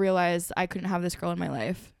and I realized I couldn't have this girl in my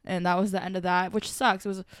life. And that was the end of that, which sucks. It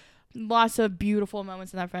was lots of beautiful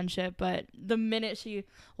moments in that friendship. But the minute she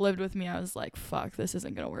lived with me, I was like, fuck, this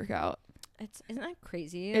isn't going to work out. Isn't that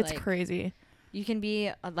crazy? It's crazy. You can be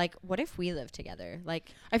like, what if we lived together?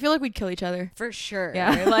 Like, I feel like we'd kill each other. For sure.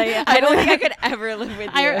 Yeah. Like, I don't think I could ever live with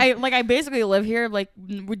you. I basically live here. Like,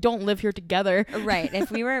 we don't live here together. Right. If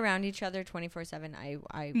we were around each other 24/7,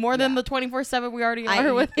 I more than the 24/7 we already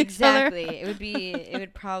are with each other. Exactly. It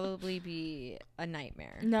would probably be a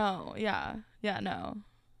nightmare. No. Yeah. Yeah. No.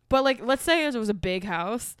 But like, let's say it was a big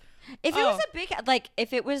house. If it was a big, like,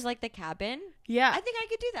 if it was like the cabin, yeah, I think I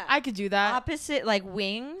could do that. I could do that. Opposite, like,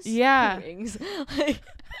 wings. Yeah. Wings.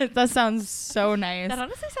 That sounds so nice. That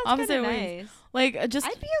honestly sounds kind of nice. Like, just,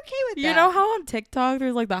 I'd be okay with that. You know how on TikTok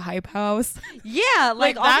there's like the hype house? Yeah,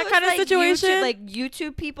 like all that those, kind of like, situation.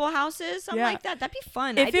 YouTube people houses, something like that. That'd be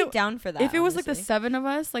fun. If I'd be down for that. If it was like the 7 of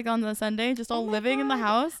us, like on the Sunday, just all living in the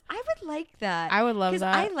house, I would like that. I would love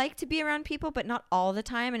that. I like to be around people, but not all the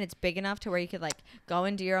time, and it's big enough to where you could like go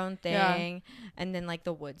and do your own thing, and then like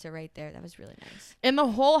the woods are right there. That was really nice. In the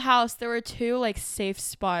whole house, there were 2 like safe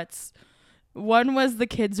spots. One was the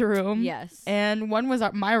kids' room. Yes. And one was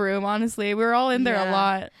my room, honestly. We were all in there a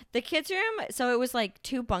lot. The kids' room, so it was like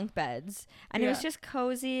 2 bunk beds. And it was just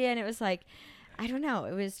cozy, and it was like, I don't know.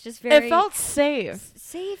 It was just very... It felt safe.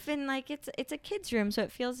 Safe, and like it's a kid's room, so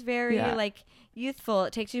it feels very like youthful.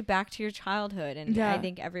 It takes you back to your childhood, and I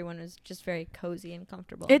think everyone was just very cozy and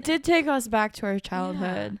comfortable. It did take us back to our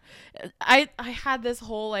childhood. Yeah. I had this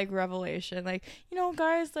whole like revelation, like, you know,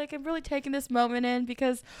 guys, like I'm really taking this moment in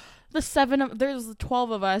because there's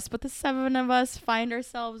 12 of us, but the 7 of us find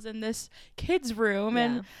ourselves in this kids' room,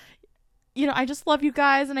 and you know, I just love you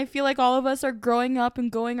guys, and I feel like all of us are growing up and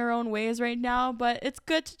going our own ways right now, but it's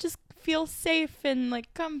good to just feel safe and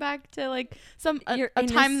like come back to like a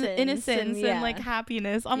time of innocence and like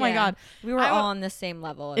happiness. Oh my god, we were all on the same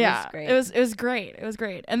level. It was great. It was great. It was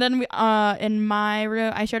great. And then we in my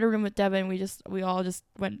room, I shared a room with Devin. We all just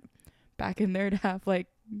went back in there to have like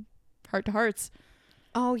heart to hearts.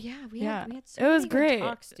 Oh yeah, we had so it was many great good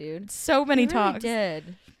talks, dude. So many talks.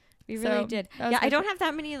 We really did. Yeah, I don't have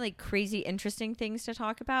that many like crazy interesting things to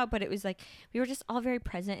talk about, but it was like we were just all very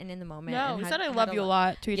present and in the moment. No, we said I love you a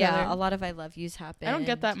lot to each other. Yeah, a lot of I love yous happened. I don't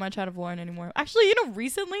get that much out of Lauren anymore. Actually, you know,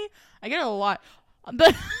 recently I get it a lot.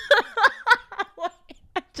 But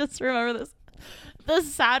I just remember this.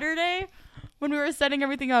 This Saturday when we were setting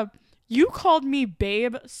everything up, you called me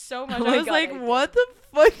babe so much. I was like, what the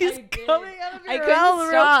fuck is coming out of your mouth? I couldn't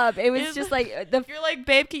stop. It was just like you're like,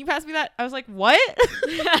 babe, can you pass me that? I was like, what?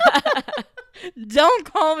 Don't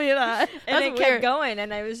call me that. And it kept going,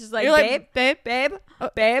 and I was just like, babe.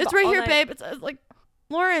 It's right here, babe. It's like,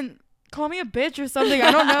 Lauren, call me a bitch or something.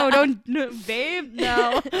 I don't know. Don't babe.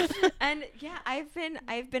 No. And yeah, I've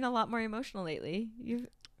been a lot more emotional lately.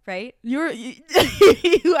 Right?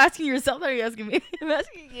 You asking yourself, or are you asking me? I'm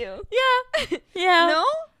asking you. Yeah. Yeah. No?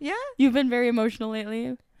 Yeah. You've been very emotional lately.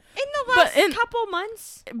 In the last couple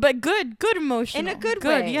months. But good emotional. In a good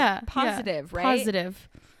way. Yeah. Positive, right?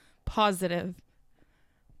 Positive.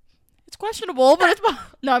 It's questionable, but it's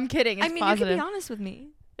no, I'm kidding. It's positive. You can be honest with me.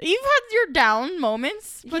 You've had your down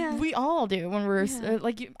moments, but we all do when we're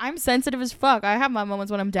I'm sensitive as fuck. I have my moments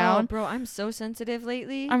when I'm down. Oh, bro, I'm so sensitive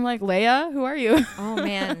lately. I'm like, Leia, who are you? Oh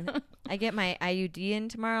man, I get my IUD in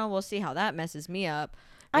tomorrow. We'll see how that messes me up.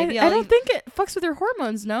 I don't think it fucks with your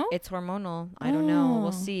hormones. No, it's hormonal. I don't know.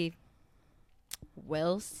 We'll see.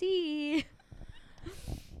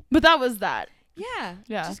 But that was that. Yeah.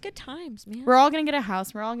 Just good times, man. We're all gonna get a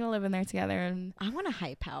house. We're all gonna live in there together, and I want a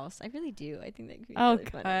hype house. I really do. I think that could be really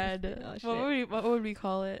god. Fun. What would we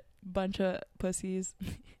call it? Bunch of pussies.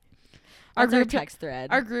 Our That's our group text thread.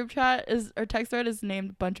 our text thread is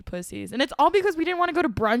named Bunch of Pussies, and it's all because we didn't want to go to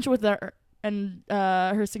brunch with her and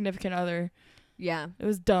her significant other. Yeah. It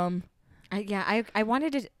was dumb. I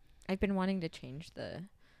wanted to. I've been wanting to change the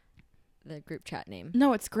group chat name.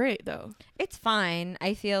 No, it's great though. It's fine.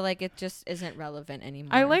 I feel like it just isn't relevant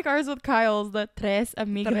anymore. I like ours with Kyle's, the Tres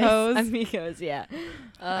Amigos. Tres Amigos, yeah.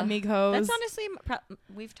 Amigos. That's honestly,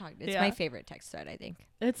 we've talked. It's my favorite text thread, I think.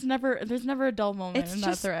 There's never a dull moment It's in that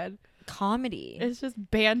just thread. Comedy. It's just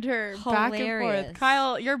banter back and Hilarious. forth.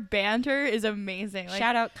 Kyle, your banter is amazing. Like,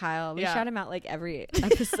 shout out Kyle. We yeah. shout him out like every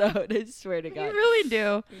episode. I swear to God. You really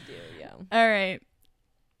do. We do, yeah. All right.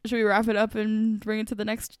 Should we wrap it up and bring it to the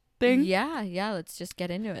next thing? Yeah. Let's just get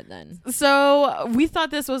into it then. So we thought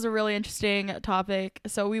this was a really interesting topic.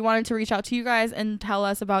 So we wanted to reach out to you guys and tell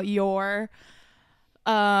us about your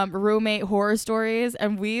roommate horror stories.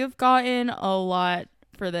 And we've gotten a lot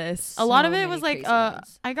for this. A lot of it was like,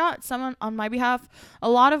 I got some on my behalf. A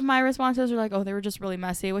lot of my responses are like, oh, they were just really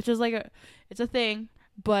messy, which is like, it's a thing.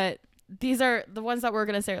 But these are the ones that we're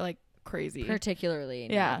going to say are like crazy. Particularly.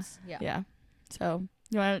 Yeah. So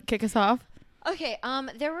you want to kick us off? Okay,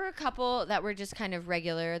 there were a couple that were just kind of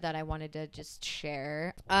regular that I wanted to just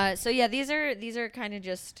share. So yeah, these are kind of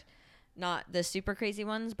just not the super crazy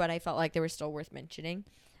ones, but I felt like they were still worth mentioning.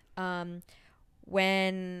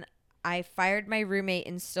 When I fired my roommate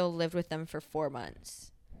and still lived with them for 4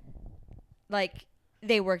 months. Like,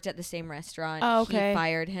 they worked at the same restaurant. Oh, okay. He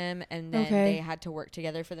fired him, and then they had to work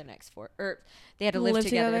together for the next they had to live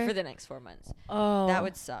together for the next 4 months. Oh. That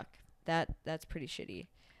would suck. That's pretty shitty.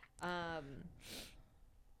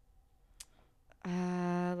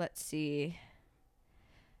 Let's see.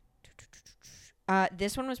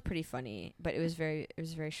 This one was pretty funny, but it was very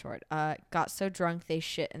short. Got so drunk they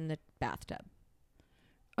shit in the bathtub.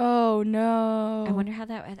 Oh no. I wonder how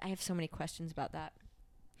that. I have so many questions about that.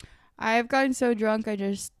 I've gotten so drunk I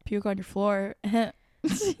just puke on your floor. Then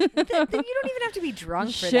you don't even have to be drunk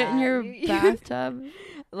for Shit that. in your bathtub.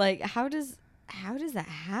 Like, how does that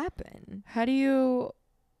happen? How do you?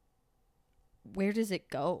 Where does it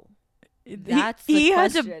go? That's the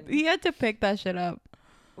question. He had to pick that shit up.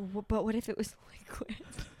 But what if it was liquid?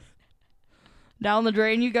 Down the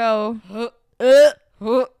drain you go. Oh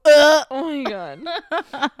my God.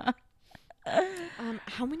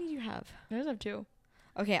 How many do you have? I just have 2.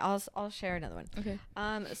 Okay, I'll share another one. Okay.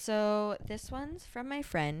 So this one's from my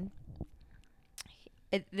friend.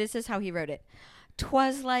 This is how he wrote it.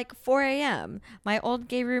 'Twas like 4 a.m. My old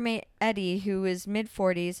gay roommate Eddie, who was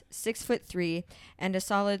mid-40s, 6'3", and a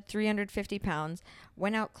solid 350 pounds,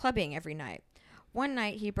 went out clubbing every night. One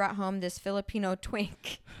night he brought home this Filipino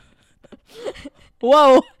twink.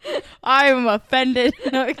 Whoa, I'm offended.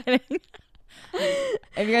 No, I'm kidding.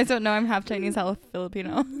 If you guys don't know, I'm half Chinese, half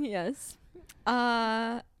Filipino. Yes.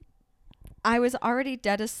 I was already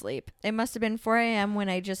dead asleep. It must have been 4 a.m. when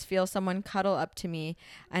I just feel someone cuddle up to me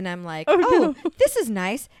and I'm like, oh, no. This is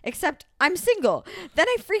nice, except I'm single. Then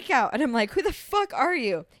I freak out and I'm like, who the fuck are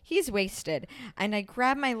you? He's wasted. And I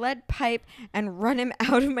grab my lead pipe and run him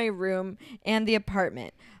out of my room and the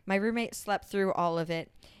apartment. My roommate slept through all of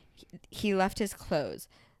it. He left his clothes.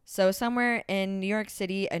 So somewhere in New York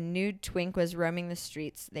City, a nude twink was roaming the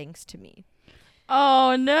streets thanks to me.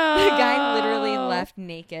 Oh, no. The guy literally left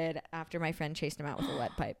naked after my friend chased him out with a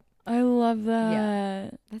lead pipe. I love that. Yeah.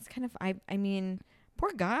 That's kind of, I mean,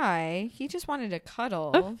 poor guy. He just wanted to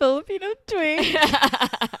cuddle. A Filipino twink. Oh,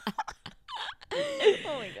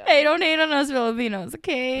 my God. Hey, don't hate on us Filipinos,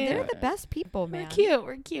 okay? They're the best people, man.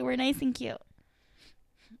 We're cute. We're nice and cute.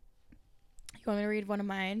 You want me to read one of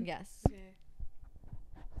mine? Yes. Okay.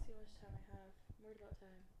 Let's see how much time I have. I'm worried about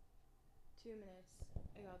time. 2 minutes.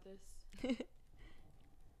 I got this.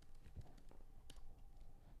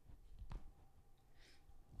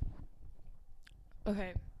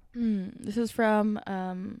 Okay. This is from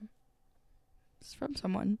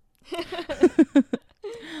someone.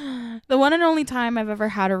 The one and only time I've ever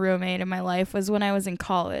had a roommate in my life was when I was in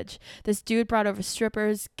college. This dude brought over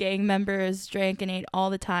strippers, gang members, drank and ate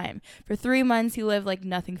all the time. For 3 months, he lived like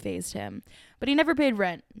nothing fazed him. But he never paid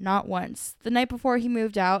rent, not once. The night before he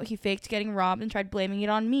moved out, he faked getting robbed and tried blaming it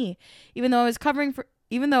on me, even though I was covering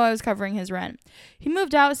his rent. He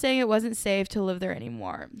moved out saying it wasn't safe to live there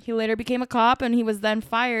anymore. He later became a cop and he was then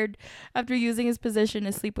fired after using his position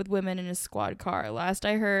to sleep with women in his squad car. Last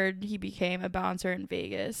I heard, he became a bouncer in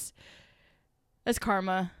Vegas. That's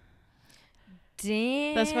karma.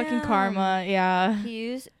 Damn. That's fucking karma, yeah. He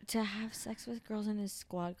used to have sex with girls in his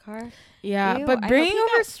squad car. Yeah, Ew, but bringing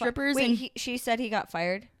over strippers she said he got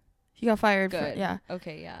fired? He got fired. Good. Yeah.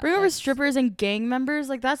 Okay, yeah. Bring over strippers and gang members,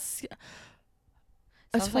 like that's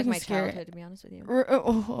Sounds like fucking my scary. childhood, to be honest with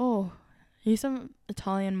you. You some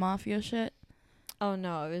Italian mafia shit? Oh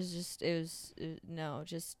no, no,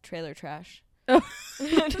 just trailer trash. Oh.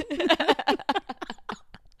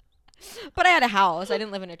 But I had a house. I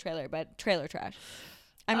didn't live in a trailer, but trailer trash.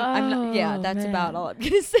 I'm not, yeah, that's about all I'm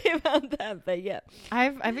gonna say about that. But yeah,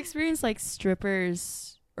 I've experienced like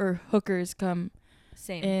strippers or hookers come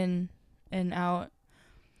same. in and out.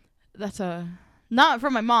 That's not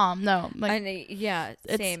from my mom. No, like Yeah,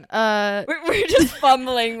 same. We're We're just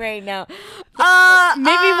fumbling right now.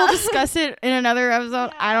 maybe we'll discuss it in another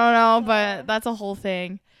episode. Yeah, I don't know, but that's a whole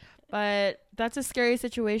thing. But that's a scary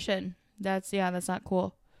situation. That's not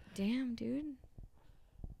cool. Damn, dude.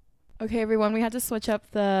 Okay, everyone, we had to switch up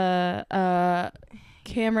the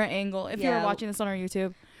camera angle. If you were Yeah. watching this on our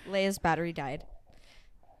YouTube, Leia's battery died.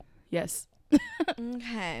 yes.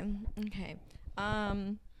 Okay.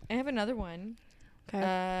 I have another one.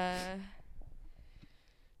 Okay.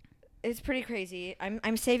 It's pretty crazy.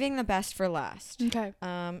 I'm saving the best for last. Okay.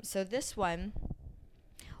 So this one,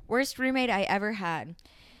 worst roommate I ever had.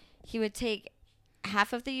 He would take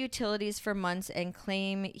half of the utilities for months and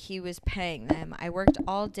claim he was paying them. I worked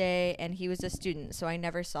all day and he was a student, so I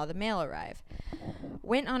never saw the mail arrive.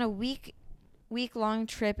 Went on a week-long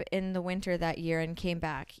trip in the winter that year and came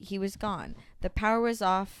back. He was gone. The power was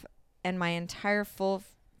off and my entire full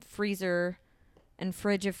freezer and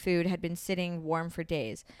fridge of food had been sitting warm for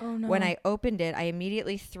days. Oh no. When I opened it, I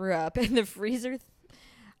immediately threw up and the freezer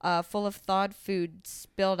full of thawed food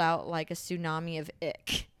spilled out like a tsunami of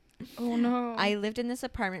ick. Oh no. I lived in this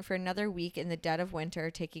apartment for another week in the dead of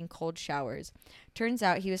winter, taking cold showers. Turns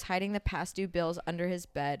out he was hiding the past due bills under his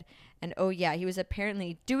bed. And oh yeah, he was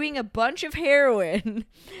apparently doing a bunch of heroin.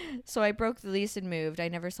 So I broke the lease and moved. I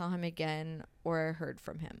never saw him again or heard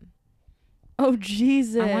from him. Oh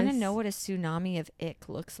Jesus. I want to know what a tsunami of ick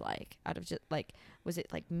looks like. Out of just like, was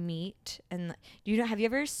it like meat? And have you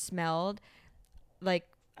ever smelled like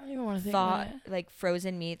I don't even want to think about it. like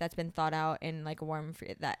frozen meat that's been thawed out in like a warm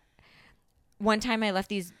that one time I left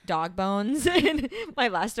these dog bones in my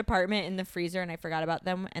last apartment in the freezer and I forgot about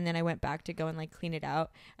them, and then I went back to go and like clean it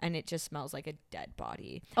out and it just smells like a dead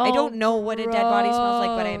body. Oh, I don't know what a dead body smells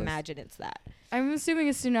like, but I gross. imagine it's that. I'm assuming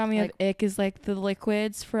a tsunami of ick is like the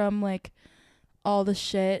liquids from like all the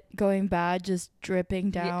shit going bad just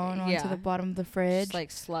dripping down onto the bottom of the fridge. Just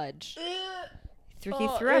like sludge. He threw Oh,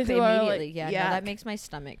 up I do wanna, immediately. like, No, yuck. that makes my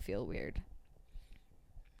stomach feel weird.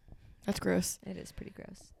 That's gross. It is pretty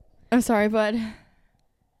gross. I'm sorry, bud. Do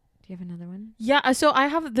you have another one? Yeah, so I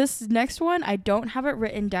have this next one. I don't have it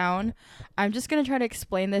written down. I'm just going to try to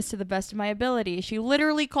explain this to the best of my ability. She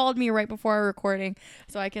literally called me right before our recording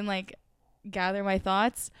so I can like gather my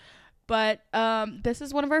thoughts. But this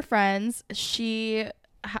is one of our friends. She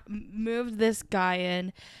moved this guy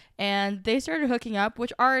in and they started hooking up,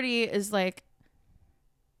 which already is like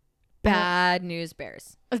Bad news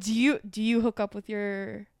bears. do you hook up with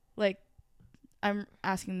your like I'm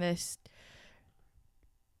asking this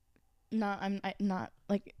not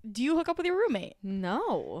like do you hook up with your roommate?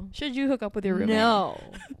 No. Should you hook up with your roommate? No.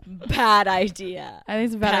 Bad idea. I think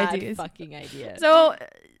it's a bad idea. Fucking idea. So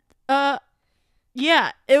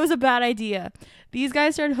yeah, it was a bad idea. These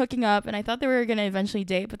guys started hooking up and I thought they were gonna eventually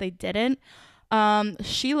date, but they didn't.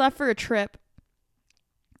 She left for a trip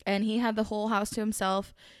and he had the whole house to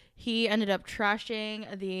himself. He ended up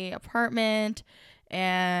trashing the apartment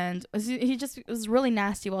and he just was really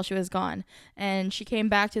nasty while she was gone. And she came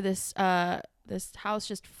back to this house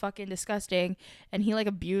just fucking disgusting, and he like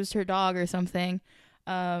abused her dog or something.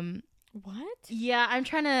 What? Yeah, I'm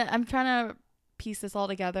trying to piece this all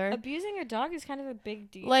together. Abusing a dog is kind of a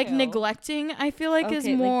big deal. Like neglecting, I feel like is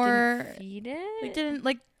more like didn't feed it? like didn't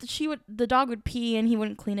like the dog would pee and he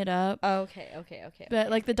wouldn't clean it up. Okay.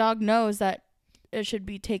 But like the dog knows that it should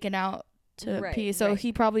be taken out to pee, so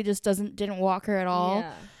he probably just didn't walk her at all.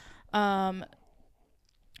 Yeah.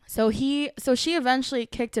 So she eventually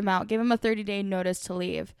kicked him out, gave him a 30-day notice to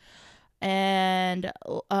leave, and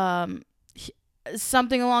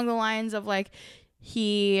something along the lines of like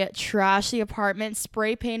he trashed the apartment,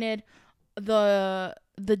 spray painted the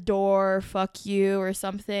door, fuck you or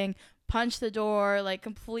something, punched the door, like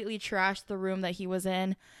completely trashed the room that he was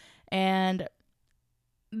in. And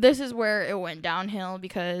this is where it went downhill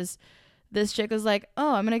because this chick was like,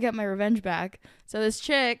 oh, I'm going to get my revenge back. So this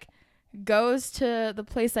chick goes to the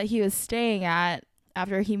place that he was staying at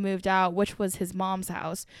after he moved out, which was his mom's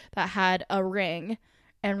house that had a ring,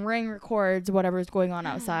 and Ring records whatever's going on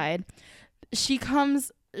outside. She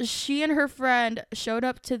and her friend showed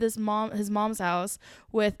up to his mom's house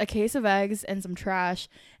with a case of eggs and some trash,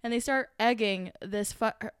 and they start egging his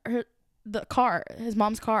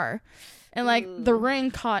mom's car, and like the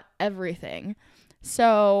Ring caught everything.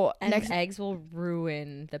 So And next, eggs will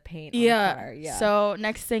ruin the paint on yeah. the car. Yeah. So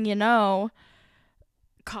next thing you know,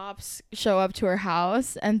 cops show up to her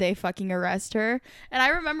house and they fucking arrest her. And I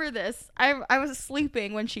remember this. I was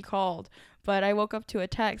sleeping when she called, but I woke up to a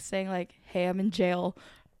text saying like, "Hey, I'm in jail."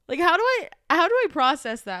 Like, how do I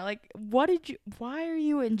process that? Like, why are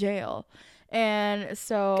you in jail? And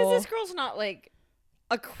so Because this girl's not like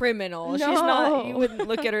a criminal. No. She's not. You wouldn't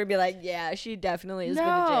look at her and be like, yeah, she definitely has been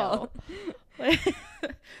to jail.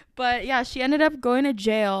 But yeah, she ended up going to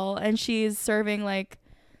jail, and she's serving like,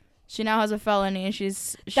 she now has a felony.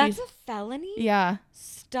 She's That's a felony? yeah.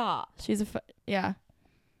 Stop. Yeah.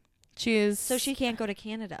 She is. So she can't go to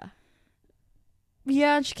Canada.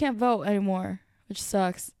 Yeah, and she can't vote anymore, which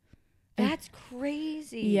sucks. That's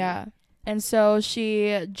crazy. Yeah. And so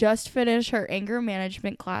she just finished her anger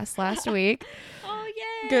management class last week. Oh,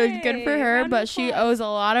 yay. Good for her, but she owes a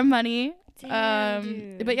lot of money. Damn,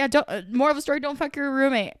 dude. But yeah, don't more of a story, don't fuck your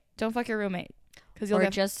roommate. Don't fuck your roommate. Cuz you'll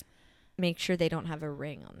get just make sure they don't have a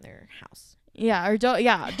ring on their house. or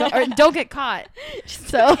don't get caught.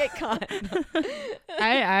 So don't get caught.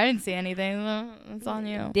 I didn't see anything. It's on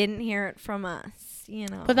you. Didn't hear it from us, you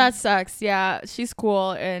know. But that sucks. Yeah, she's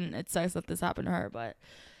cool, and it sucks that this happened to her, but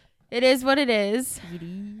it is what it is. It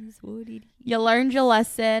is what it is. You learned your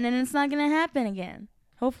lesson, and it's not going to happen again.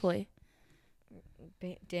 Hopefully.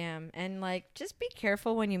 Damn. And like, just be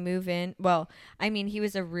careful when you move in. Well, I mean, he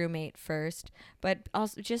was a roommate first, but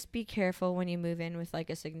also just be careful when you move in with like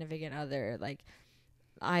a significant other. Like,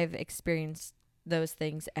 I've experienced those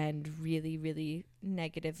things end really, really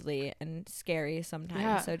negatively and scary sometimes.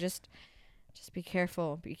 Yeah. So just be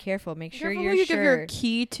careful. Be careful. Make sure Careful you're who you sure. give your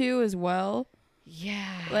key to as well.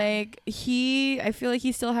 Yeah. Like, I feel like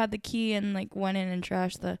he still had the key and like went in and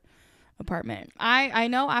trashed the apartment. I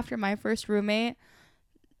know after my first roommate,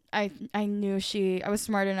 I knew I was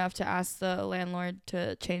smart enough to ask the landlord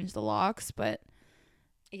to change the locks, but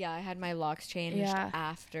yeah, I had my locks changed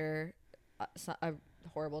after a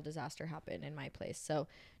horrible disaster happened in my place. So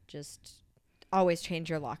just always change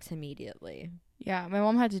your locks immediately. Yeah, my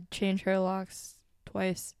mom had to change her locks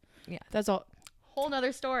twice. Yeah. That's all. Whole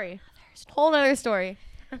nother story. Whole nother story.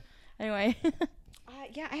 Anyway.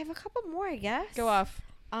 Yeah, I have a couple more, I guess. Go off.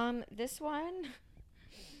 This one,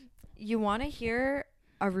 you want to hear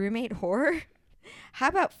a roommate horror? How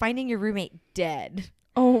about finding your roommate dead?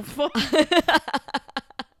 Oh, fuck.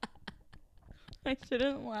 I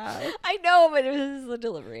shouldn't laugh. I know, but it was the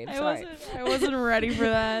delivery. Sorry. I wasn't ready for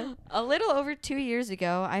that. A little over 2 years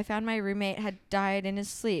ago, I found my roommate had died in his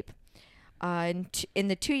sleep. In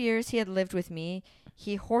the 2 years he had lived with me,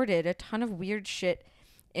 he hoarded a ton of weird shit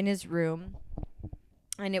in his room,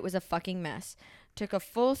 and it was a fucking mess. Took a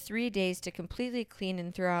full 3 days to completely clean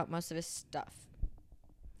and throw out most of his stuff.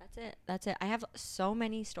 That's it. I have so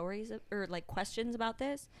many stories or like questions about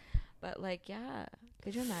this, but like, yeah,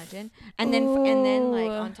 could you imagine? And then like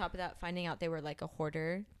on top of that, finding out they were like a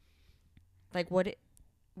hoarder. Like, what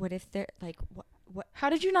if they're like, what? How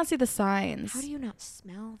did you not see the signs? How do you not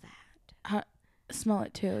smell that? Smell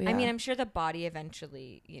it too. Yeah. I mean, I'm sure the body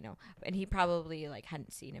eventually, and he probably like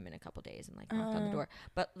hadn't seen him in a couple days and like knocked on the door.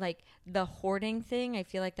 But like the hoarding thing, I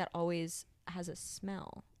feel like that always has a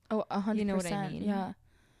smell. Oh, 100%. You know what I mean? Yeah.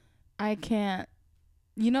 I can't.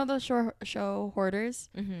 You know the show Hoarders?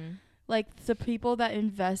 Mm-hmm. Like the people that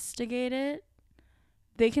investigate it,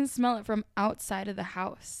 they can smell it from outside of the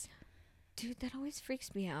house. Dude, that always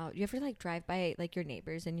freaks me out. You ever like drive by like your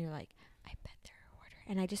neighbors and you're like, I bet they're a hoarder.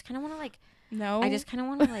 And I just kind of want to like, no, I just kind of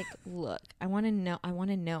want to like look. I want to know.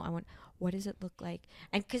 What does it look like?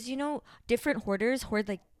 And because different hoarders hoard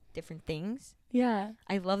like different things. Yeah.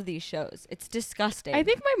 I love these shows. It's disgusting. I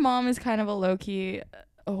think my mom is kind of a low-key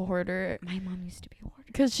a hoarder. My mom used to be a hoarder.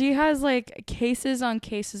 Because she has like cases on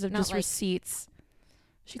cases of Not just like receipts.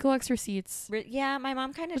 She collects receipts. Yeah, my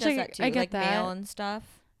mom kind of Which does that too. I get like that. mail and stuff.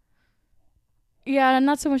 Yeah,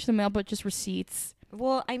 not so much the mail, but just receipts.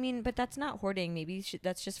 Well, I mean, but that's not hoarding. Maybe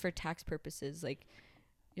that's just for tax purposes. Like,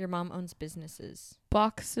 your mom owns businesses.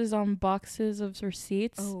 Boxes on boxes of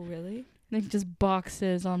receipts. Oh, really? Like just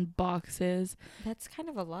boxes on boxes. That's kind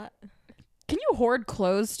of a lot. Can you hoard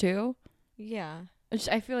clothes too? Yeah.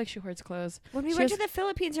 I feel like she hoards clothes. When we went to the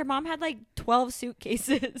Philippines, her mom had like 12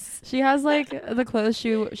 suitcases. She has like the clothes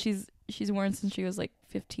she's worn since she was like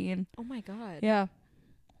 15. Oh my God. Yeah.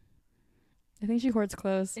 I think she hoards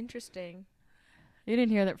clothes. Interesting. You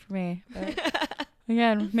didn't hear that from me. But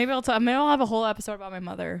again, maybe I'll have a whole episode about my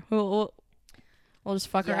mother. We'll just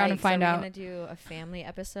fuck around and find out. We're going to do a family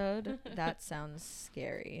episode. That sounds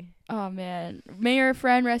scary. Oh man. May your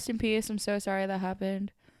friend rest in peace. I'm so sorry that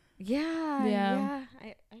happened. Yeah.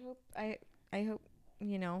 I hope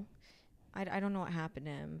I don't know what happened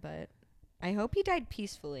to him, but I hope he died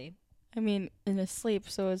peacefully. I mean, in his sleep,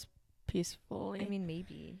 so it's peacefully. I mean,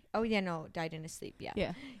 maybe. Oh, yeah, no, died in his sleep. Yeah.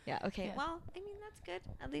 Yeah. Yeah, okay. Yeah. Well, I mean, that's good.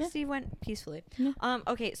 At least he went peacefully. Yeah.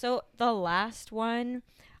 Okay, so the last one,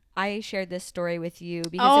 I shared this story with you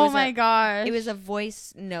because Oh my gosh. it was a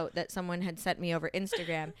voice note that someone had sent me over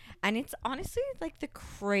Instagram, and it's honestly like the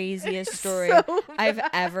craziest story so I've bad.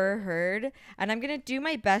 ever heard, and I'm going to do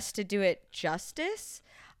my best to do it justice.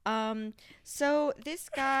 So this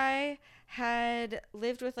guy had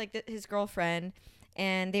lived with like his girlfriend,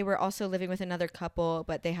 and they were also living with another couple,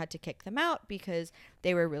 but they had to kick them out because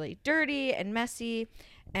they were really dirty and messy.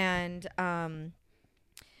 And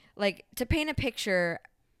like, to paint a picture,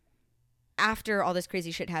 after all this crazy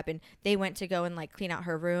shit happened, they went to go and like clean out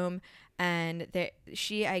her room, and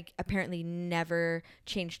she apparently never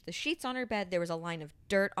changed the sheets on her bed. There was a line of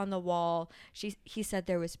dirt on the wall. He said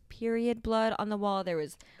there was period blood on the wall. There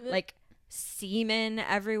was like semen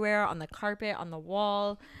everywhere on the carpet, on the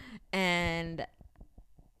wall, and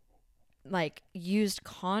like used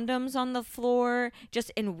condoms on the floor,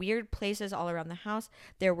 just in weird places all around the house.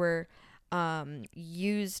 There were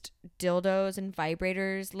used dildos and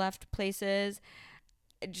vibrators left places,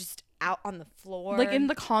 just out on the floor, Like in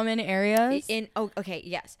the common areas. Okay,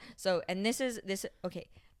 yes. So, and this okay,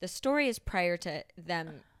 the story is prior to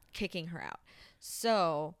them kicking her out.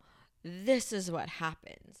 So this is what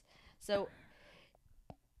happens. So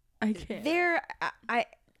I can't.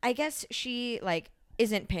 I guess she like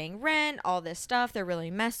isn't paying rent, all this stuff. They're really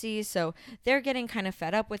messy. So they're getting kind of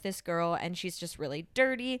fed up with this girl, and she's just really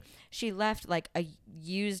dirty. She left like a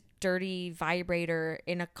used dirty vibrator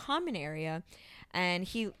in a common area, and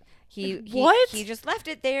he just left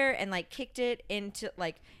it there and like kicked it into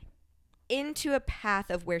a path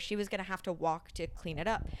of where she was going to have to walk to clean it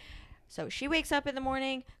up. So she wakes up in the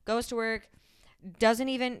morning, goes to work, doesn't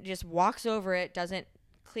even, just walks over it, doesn't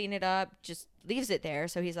clean it up, just leaves it there.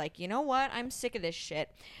 So he's like, you know what? I'm sick of this shit.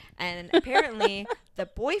 And apparently the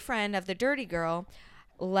boyfriend of the dirty girl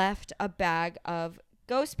left a bag of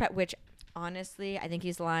ghost pet, which honestly, I think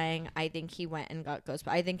he's lying. I think he went and got ghost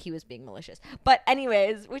pet. I think he was being malicious. But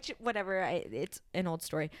anyways, it's an old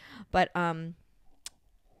story. But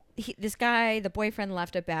this guy, the boyfriend,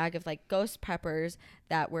 left a bag of like ghost peppers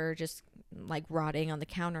that were just like rotting on the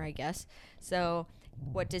counter, I guess. So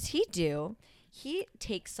what does he do? He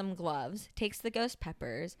takes some gloves, takes the ghost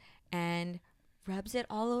peppers, and rubs it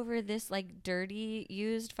all over this like dirty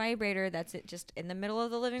used vibrator that's just in the middle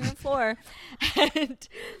of the living room floor,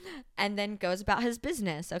 and then goes about his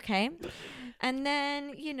business. Okay. And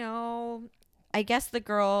then, I guess the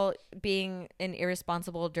girl, being an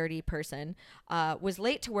irresponsible, dirty person, was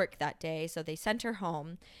late to work that day. So they sent her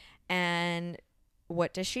home, and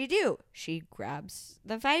what does she do? She grabs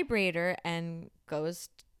the vibrator and goes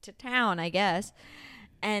to town, I guess.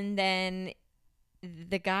 And then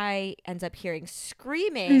the guy ends up hearing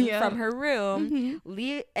screaming from her room,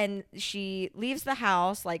 and she leaves the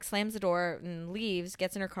house, like slams the door and leaves,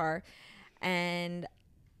 gets in her car, and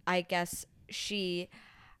I guess she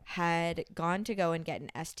had gone to go and get an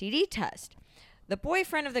STD test. The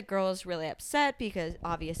boyfriend of the girl is really upset because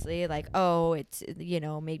obviously, like, oh, it's,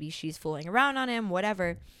 maybe she's fooling around on him,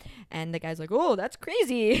 whatever. And the guy's like, oh, that's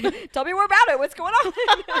crazy. Tell me more about it. What's going on?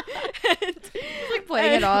 Like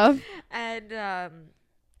playing it off. And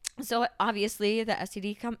so obviously the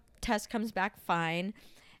STD test comes back fine.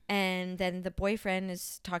 And then the boyfriend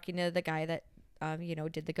is talking to the guy that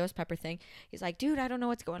did the ghost pepper thing. He's like, dude, I don't know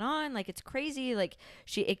what's going on. Like, it's crazy. Like,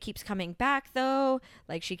 it keeps coming back though.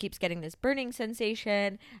 Like, she keeps getting this burning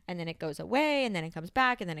sensation, and then it goes away, and then it comes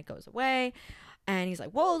back, and then it goes away. And he's like,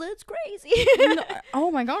 whoa, that's crazy. No, oh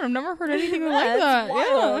my God, I've never heard anything like that.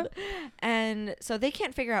 Wild. Yeah. And so they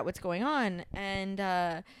can't figure out what's going on.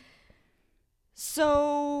 And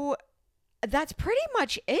so that's pretty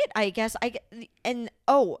much it, I guess. The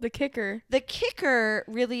kicker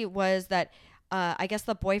really was that I guess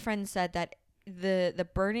the boyfriend said that the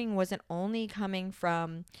burning wasn't only coming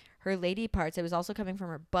from her lady parts, it was also coming from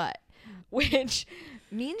her butt, which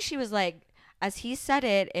means she was like, as he said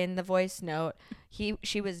it in the voice note,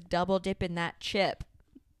 she was double dipping that chip.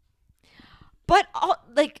 But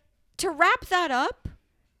to wrap that up,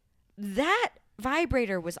 that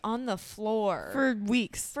vibrator was on the floor for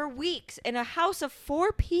weeks in a house of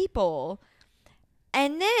 4 people,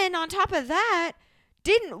 and then on top of that,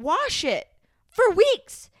 didn't wash it for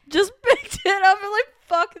weeks. Just picked it up and like,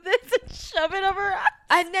 fuck this, and shove it up her ass.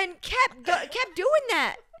 And then kept doing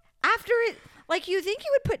that after it. Like, you think you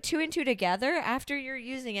would put 2 and 2 together after you're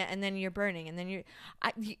using it, and then you're burning, and then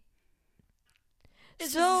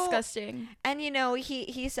It's So- just disgusting. And you know,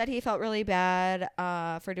 he said he felt really bad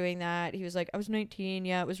for doing that. He was like, I was 19.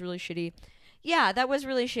 Yeah, it was really shitty. Yeah, that was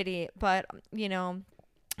really shitty. But you know,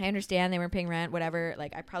 I understand they weren't paying rent, whatever.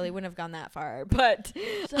 Like, I probably wouldn't have gone that far. But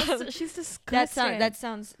She's disgusting.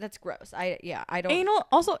 that's gross. I don't.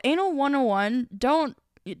 Anal 101. Don't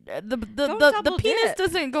the double penis dip.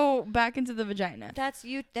 doesn't go back into the vagina. That's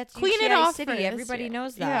Clean it UTI off City. first. Everybody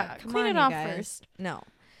knows that. Yeah, Come clean on, it you off guys. first. No.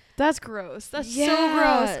 That's gross. That's so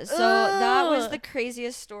Yeah, gross. So that was Ugh. the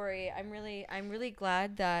craziest story. I'm really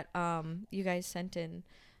glad that you guys sent in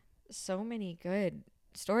so many good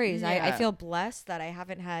stories. I Yeah. feel blessed that I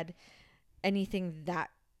haven't had anything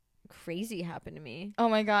that crazy happen to me. Oh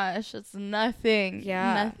my gosh, it's nothing.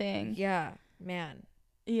 Yeah. Nothing. Yeah, man.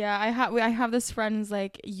 Yeah, I have this friend who's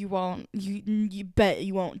like, you bet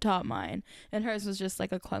you won't top mine, and hers was just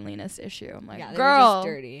like a cleanliness issue. I'm like, Yeah, they were girl, just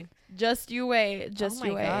dirty. just you wait, just oh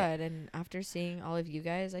you my wait. god! And after seeing all of you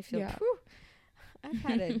guys, I feel Yeah. whew, I've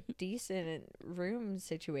had a decent room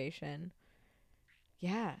situation.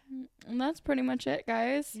 Yeah, And that's pretty much it,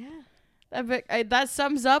 guys. yeah. That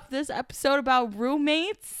sums up this episode about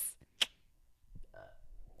roommates.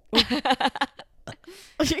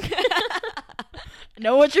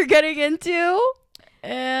 Know what you're getting into,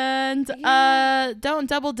 and Yeah. don't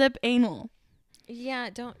double dip anal. Yeah,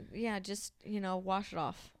 don't. Yeah, just wash it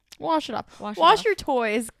off. Wash it off. Wash, Wash your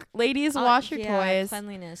toys, ladies. Wash your yeah, toys.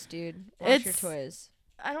 Cleanliness, dude. Wash your It's- toys.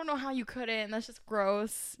 I don't know how you couldn't. That's just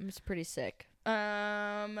gross. It's pretty sick. What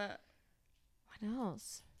What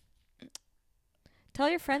else? Tell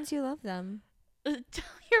your friends you love them. Tell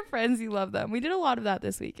your friends you love them. We did a lot of that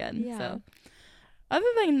this weekend. Yeah. So, other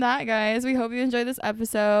than that, guys, we hope you enjoyed this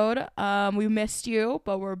episode. We missed you,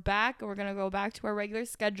 but we're back, and we're gonna go back to our regular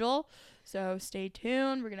schedule. So stay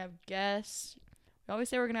tuned. We're gonna have guests. We always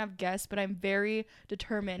say we're gonna have guests, but I'm very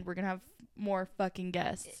determined we're gonna have more fucking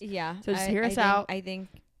guests. Yeah. So just hear us out. I think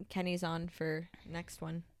Kenny's on for next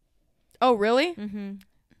one. Oh, really? Mm-hmm.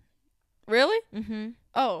 Really? Mm-hmm.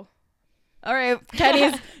 Oh. All right.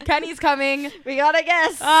 Kenny's coming. We gotta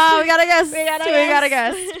guess. Oh, we gotta guess. We gotta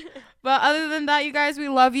guess. But other than that, you guys, we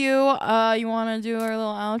love you. You want to do our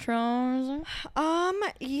little outros?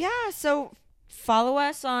 Yeah. So follow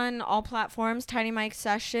us on all platforms. Tiny Mike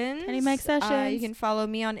Sessions. Tiny Mike Sessions. You can follow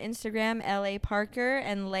me on Instagram, LA Parker,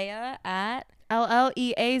 and Leah at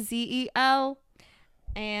LLEAZEL.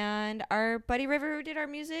 and our buddy River who did our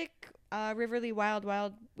music, Riverly Wild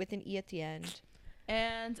Wild with an E at the end.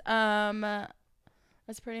 And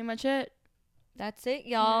that's pretty much it. That's it,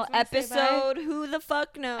 y'all. You guys wanna say bye? Episode Who the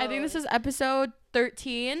Fuck Knows? I think this is episode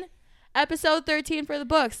 13. Episode 13 for the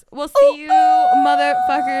books. We'll see you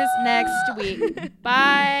motherfuckers next week.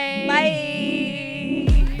 Bye. Bye.